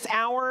product in this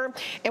hour,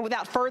 and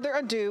without further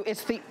ado,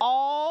 it's the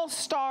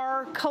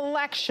All-Star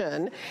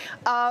Collection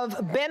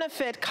of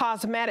Benefit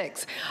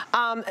Cosmetics.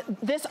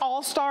 This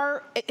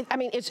All-Star, I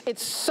mean,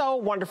 it's so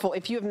wonderful.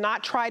 If you have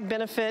not tried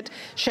Benefit,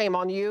 shame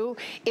on you.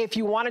 If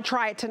you want to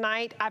try it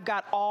tonight, I've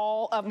got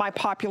all of my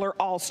popular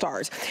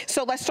All-Stars.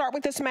 So let's start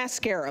with this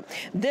mascara.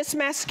 This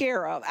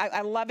mascara,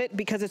 I love it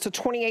because it's a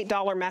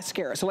 $28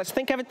 mascara. So let's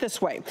think of it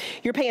this way.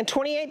 You're paying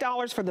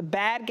 $28 for the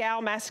Bad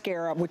Gal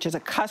mascara, which is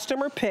a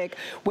customer pick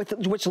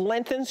which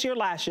lengthens your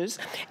lashes.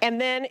 And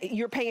then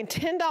you're paying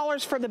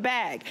 $10 for the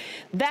bag.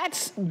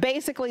 That's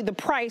basically the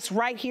price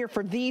right here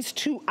for these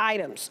 2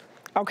 items.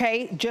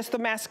 Okay, just the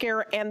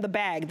mascara and the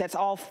bag. That's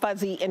all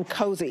fuzzy and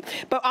cozy.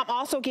 But I'm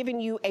also giving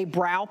you a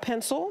brow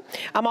pencil.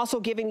 I'm also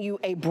giving you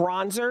a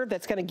bronzer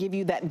that's gonna give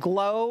you that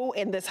glow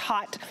in this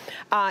hot,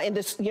 in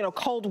this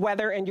cold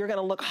weather, and you're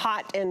gonna look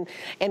hot and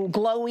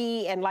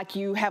glowy and like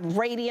you have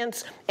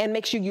radiance and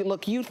makes you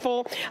look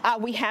youthful.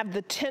 We have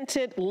the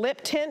tinted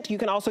lip tint you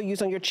can also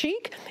use on your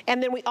cheek.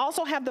 And then we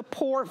also have the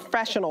Pore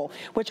Professional,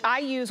 which I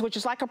use, which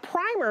is like a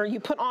primer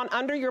you put on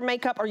under your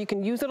makeup or you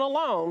can use it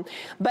alone,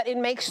 but it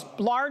makes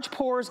large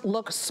pores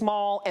look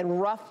small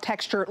and rough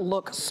texture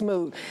look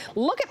smooth.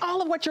 Look at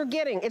all of what you're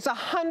getting. It's a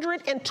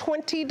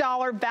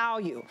 $120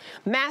 value.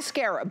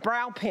 Mascara,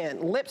 brow pen,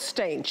 lip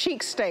stain,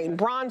 cheek stain,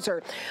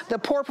 bronzer, the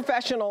Pore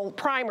Professional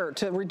primer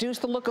to reduce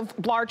the look of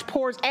large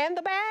pores, and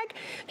the bag.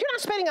 You're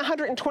not spending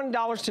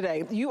 $120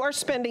 today. You are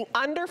spending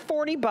under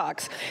 40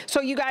 bucks.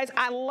 So you guys,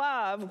 I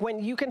love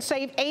when you can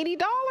save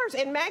 $80.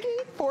 And Maggie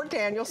Ford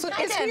Danielson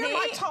is here,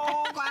 my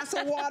tall glass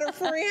of water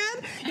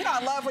friend. You know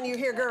I love when you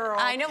hear girl.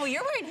 I know, well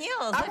you're wearing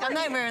heels. I'm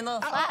not wearing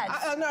little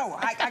flats. No,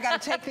 I gotta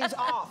take these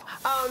off.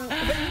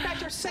 But you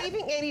guys are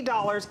saving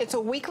 $80. It's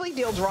a weekly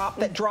deal drop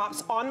that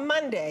drops on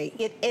Monday.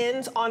 It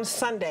ends on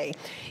Sunday.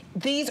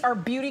 These are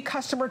Beauty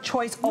Customer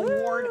Choice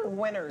Award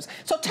winners.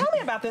 So tell me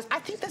about this. I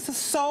think this is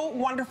so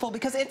wonderful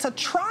because it's a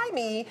try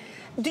me.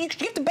 You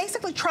have to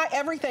basically try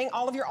everything,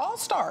 all of your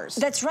All-Stars.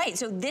 That's right.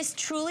 So this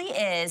truly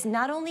is,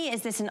 not only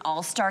is this an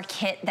All-Star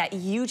kit that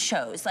you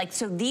chose,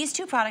 so these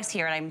 2 products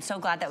here, and I'm so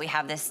glad that we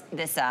have this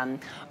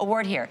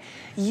award here.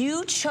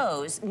 You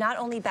chose not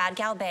only Bad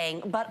Gal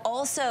Bang, but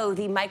also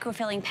the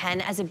microfilling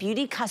pen as a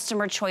Beauty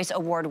Customer Choice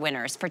Award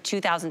winners for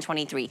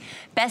 2023.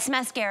 Best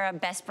mascara,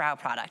 best brow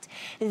product.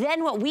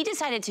 Then what we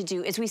decided to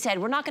do is we said,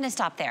 we're not gonna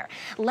stop there.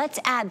 Let's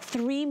add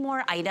 3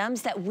 more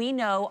items that we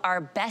know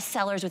are best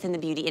sellers within the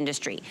beauty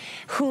industry.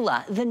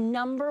 Hoola, the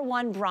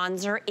 #1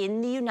 bronzer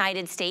in the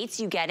United States.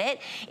 You get it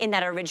in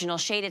that original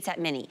shade. It's at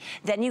mini.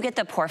 Then you get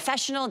the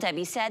Professional.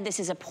 Debbie said this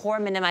is a pore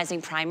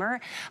minimizing primer.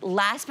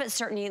 Last but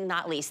certainly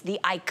not least, the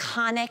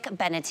iconic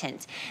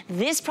Benetint.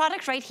 This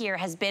product right here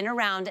has been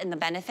around in the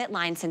Benefit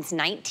line since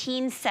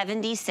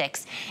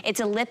 1976. It's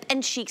a lip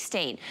and cheek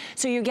stain.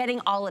 So you're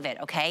getting all of it,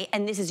 okay?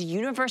 And this is a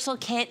universal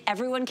kit.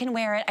 Everyone can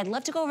wear it. I'd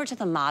love to go over to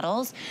the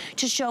models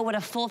to show what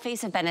a full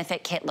face of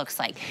Benefit kit looks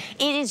like.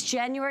 It is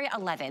January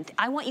 11th.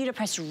 I want you to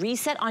press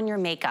reset on your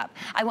makeup.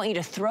 I want you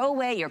to throw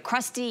away your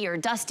crusty, your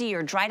dusty,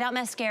 your dried out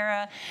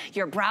mascara,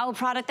 your brow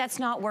product that's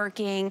not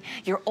working,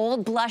 your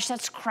old blush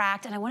that's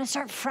cracked, and I want to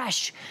start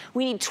fresh.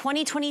 We need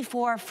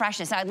 2024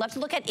 freshness. Now, I'd love to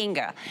look at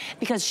Inga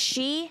because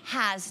she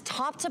has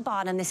top to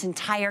bottom this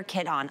entire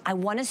kit on. I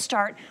want to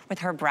start with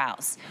her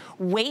brows.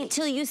 Wait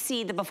till you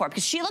see the before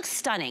because she looks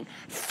stunning,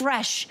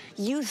 fresh,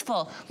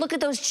 youthful. Look at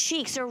those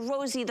cheeks, they're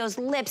rosy, those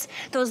lips,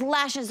 those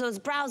lashes, those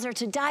brows are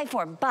to die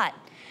for. But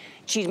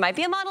she might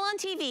be a model on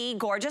TV,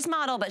 gorgeous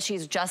model, but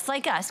she's just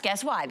like us.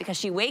 Guess why? Because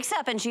she wakes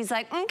up and she's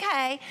like,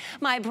 okay,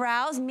 my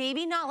brows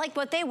maybe not like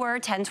what they were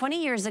 10,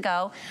 20 years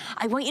ago.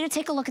 I want you to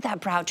take a look at that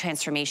brow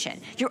transformation.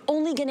 You're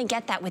only gonna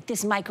get that with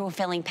this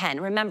micro-filling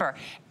pen. Remember,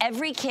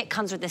 every kit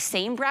comes with the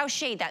same brow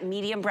shade, that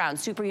medium brown,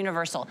 super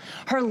universal.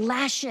 Her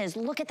lashes,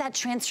 look at that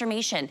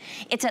transformation.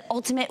 It's an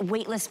ultimate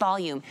weightless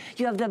volume.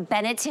 You have the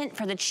Benetint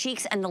for the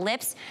cheeks and the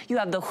lips. You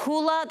have the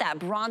Hoola, that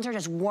bronzer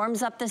just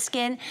warms up the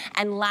skin.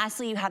 And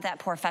lastly, you have that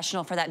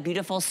Professional for that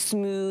beautiful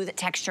smooth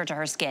texture to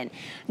her skin.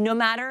 No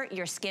matter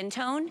your skin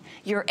tone,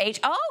 your age,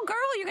 oh girl,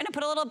 you're gonna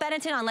put a little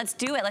Benetint on, let's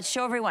do it, let's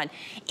show everyone.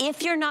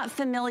 If you're not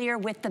familiar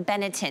with the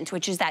Benetint,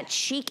 which is that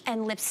cheek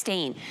and lip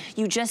stain,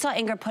 you just saw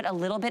Ingrid put a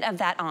little bit of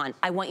that on.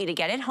 I want you to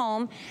get it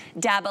home,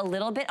 dab a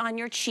little bit on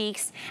your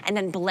cheeks, and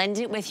then blend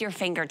it with your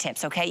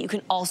fingertips, okay? You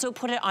can also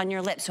put it on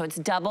your lips, so it's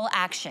double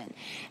action.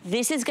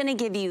 This is gonna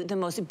give you the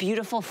most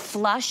beautiful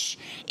flush.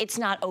 It's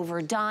not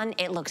overdone,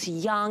 it looks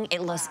young,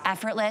 it looks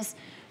effortless.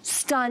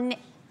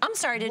 I'm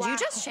sorry, did you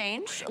just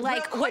change?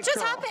 Like, what just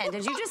happened?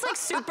 Did you just like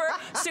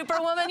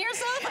superwoman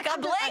yourself? Like I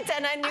blinked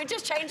and then you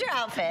just changed your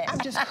outfit. I'm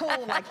just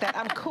cool like that.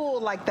 I'm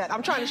cool like that.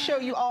 I'm trying to show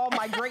you all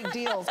my great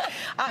deals.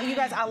 You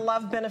guys, I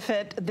love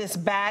Benefit. This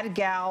Bad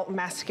Gal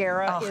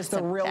mascara is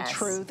the real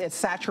truth. It's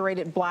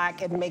saturated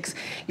black. It makes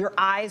your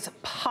eyes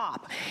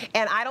pop.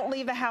 And I don't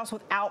leave the house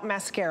without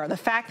mascara. The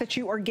fact that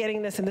you are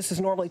getting this, and this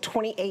is normally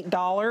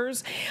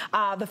 $28,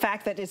 the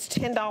fact that it's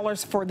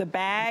 $10 for the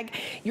bag,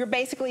 you're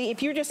basically,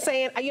 if you're just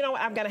saying, you know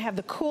what, I'm gonna have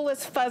the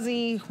coolest,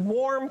 fuzzy,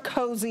 warm,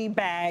 cozy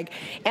bag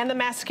and the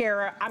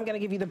mascara. I'm gonna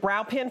give you the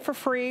brow pen for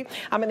free.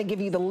 I'm gonna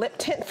give you the lip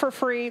tint for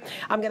free.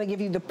 I'm gonna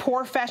give you the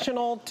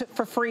Professional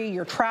for free,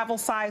 your travel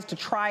size to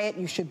try it.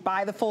 You should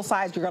buy the full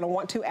size. You're gonna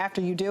want to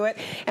after you do it.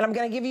 And I'm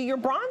gonna give you your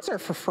bronzer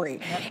for free.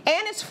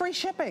 And it's free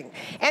shipping.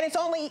 And it's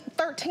only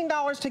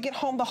 $13 to get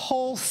home the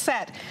whole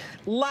set.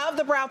 Love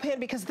the brow pen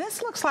because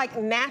this looks like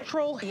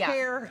natural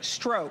hair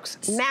strokes.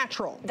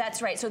 Natural.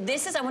 That's right. So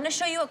this is, I want to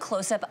show you a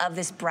close-up of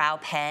this brow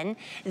pen.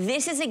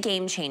 This is a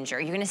game changer.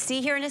 You're gonna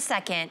see here in a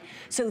second.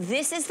 So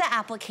this is the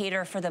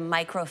applicator for the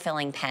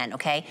micro-filling pen,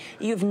 okay?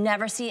 You've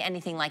never seen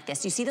anything like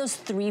this. You see those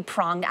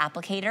 3-pronged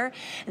applicator?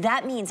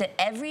 That means that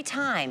every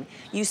time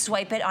you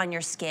swipe it on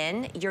your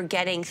skin, you're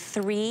getting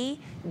 3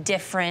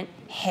 different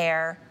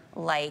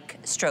hair-like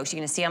strokes. You're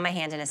gonna see on my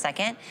hand in a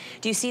second.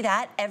 Do you see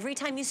that? Every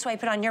time you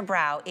swipe it on your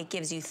brow, it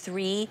gives you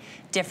 3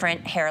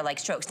 different hair-like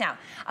strokes. Now,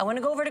 I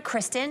wanna go over to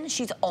Kristen.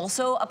 She's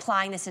also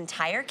applying this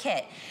entire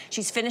kit.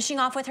 She's finishing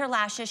off with her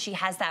lashes. She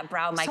has that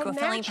brow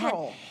micro-filling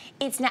pen.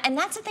 It's not, and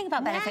that's the thing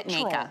about Benefit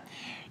makeup.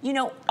 You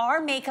know,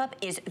 our makeup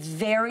is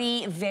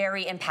very,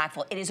 very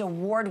impactful. It is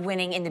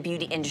award-winning in the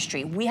beauty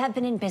industry. We have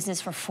been in business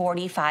for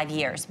 45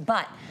 years,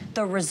 but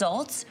the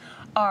results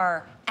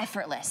are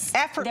effortless.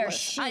 Effortless, they're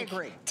chic, I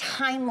agree.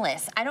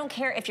 Timeless. I don't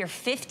care if you're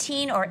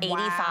 15 or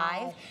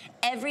 85.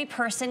 Every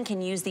person can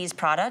use these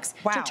products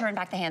to turn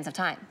back the hands of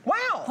time.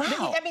 Wow.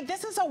 I mean,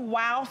 this is a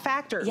wow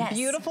factor. Yes.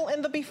 Beautiful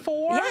in the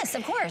before. Yes,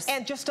 of course.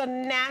 And just a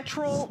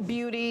natural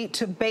beauty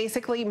to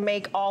basically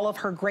make all of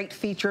her great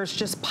features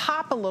just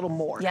pop a little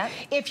more. Yep.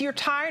 If you're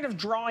tired of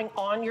drawing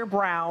on your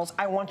brows,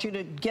 I want you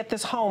to get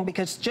this home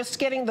because just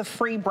getting the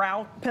free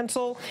brow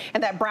pencil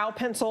and that brow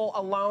pencil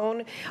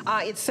alone,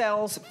 it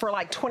sells for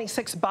like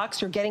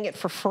 $26. You're getting it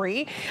for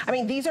free. I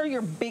mean, these are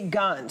your big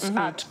guns.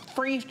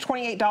 Free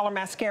 $28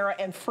 mascara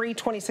and free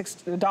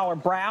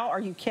 $26 brow. Are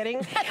you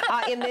kidding?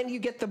 And then you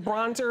get the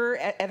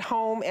bronzer at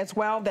home as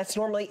well. That's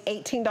normally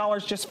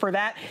 $18 just for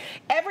that.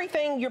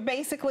 Everything you're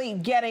basically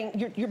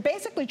getting, you're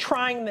basically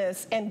trying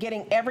this and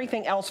getting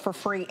everything else for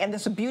free. And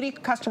this is a Beauty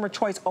Customer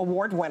Choice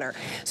Award winner.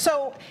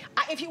 So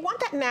if you want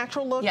that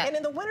natural look, and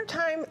in the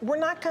wintertime, we're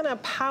not gonna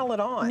pile it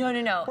on. No,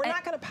 no, no. We're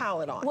not gonna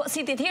pile it on. Well,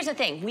 see, here's the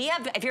thing. We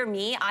have, if you're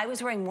me, I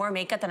was wearing more makeup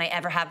makeup than I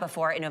ever have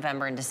before in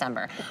November and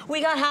December. We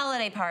got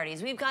holiday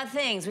parties, we've got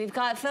things, we've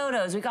got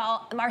photos, we've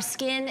got our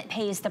skin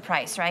pays the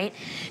price, right?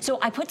 So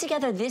I put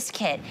together this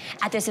kit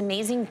at this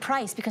amazing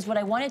price because what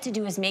I wanted to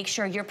do is make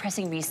sure you're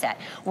pressing reset.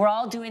 We're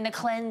all doing the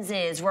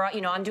cleanses. We're,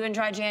 you know, I'm doing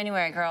dry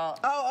January, girl.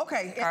 Oh,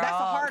 okay. Girl, that's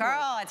a hard one.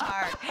 Girl, it's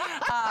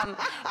hard.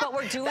 But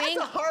we're doing,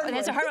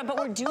 that's a hard one, but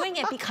we're doing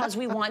it because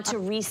we want to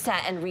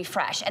reset and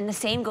refresh. And the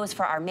same goes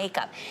for our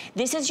makeup.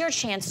 This is your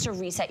chance to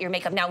reset your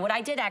makeup. Now, what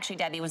I did actually,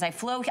 Debbie, was I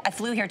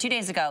flew here 2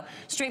 days ago,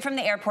 straight from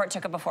the airport,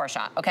 took a before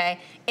shot, okay?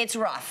 It's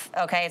rough,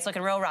 okay? It's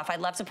looking real rough.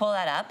 I'd love to pull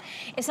that up.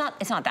 It's not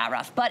that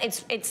rough, but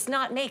it's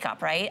not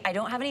makeup, right? I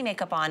don't have any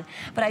makeup on,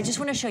 but I just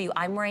want to show you,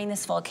 I'm wearing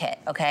this full kit,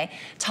 okay?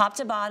 Top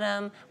to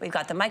bottom, we've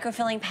got the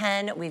microfilling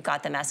pen, we've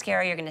got the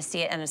mascara. You're gonna see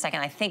it in a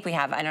second. I think we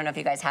have, I don't know if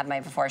you guys have my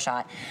before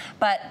shot,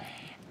 but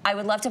I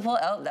would love to pull,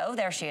 oh,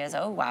 there she is.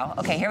 Oh, wow.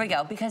 Okay, here we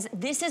go. Because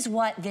this is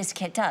what this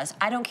kit does.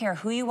 I don't care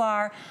who you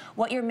are,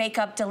 what your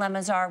makeup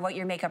dilemmas are, what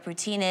your makeup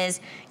routine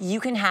is. You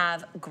can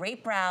have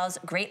great brows,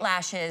 great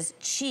lashes,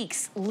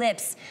 cheeks,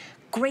 lips,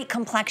 great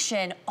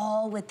complexion,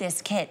 all with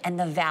this kit. And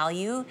the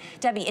value,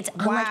 Debbie, it's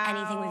unlike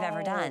anything we've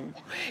ever done.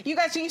 You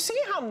guys, do you see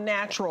how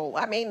natural?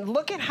 I mean,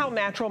 look at how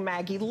natural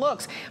Maggie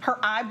looks. Her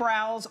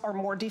eyebrows are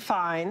more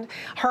defined.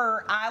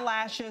 Her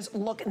eyelashes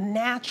look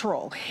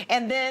natural.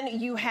 And then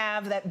you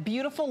have that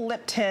beautiful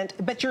lip tint,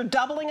 but you're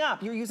doubling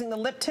up. You're using the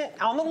lip tint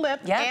on the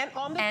lip and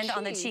on the cheek. And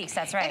on the cheeks,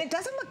 that's right. And it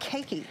doesn't look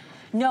cakey.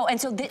 No,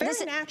 and so this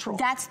is natural.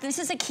 This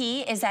is a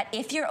key, is that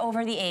if you're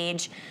over the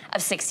age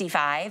of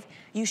 65,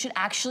 you should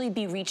actually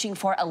be reaching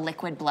for a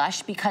liquid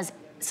blush because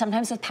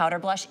sometimes with powder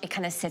blush, it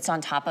kind of sits on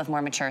top of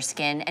more mature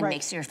skin and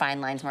makes your fine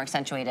lines more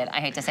accentuated. I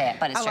hate to say it,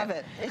 but it's true. I love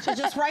it. It's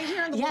just right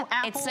here in the little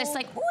apple. It's just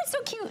like, ooh, it's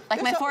so cute.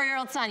 Like my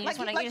 4-year-old son, you just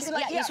want to, like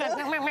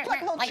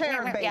a little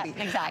chair, baby. Yeah,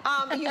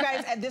 exactly. You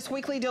guys, at this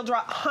weekly deal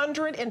drop,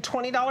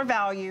 $120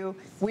 value.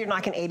 We're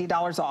knocking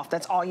 $80 off.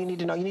 That's all you need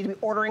to know. You need to be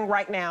ordering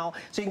right now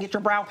so you can get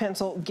your brow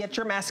pencil, get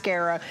your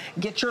mascara,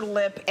 get your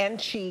lip and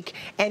cheek,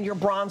 and your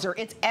bronzer.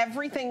 It's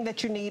everything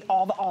that you need,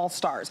 all the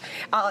all-stars.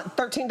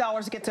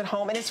 $13 gets it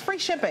home, and it's free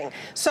shipping.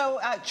 So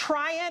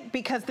try it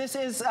because this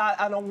is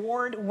an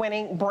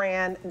award-winning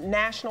brand,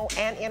 national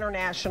and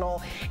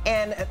international,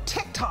 and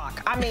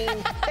TikTok. I mean,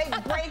 they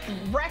break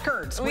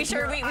records. We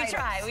try,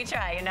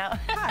 you know.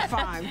 High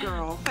five,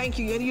 girl. Thank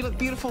you, and you look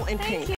beautiful in pink.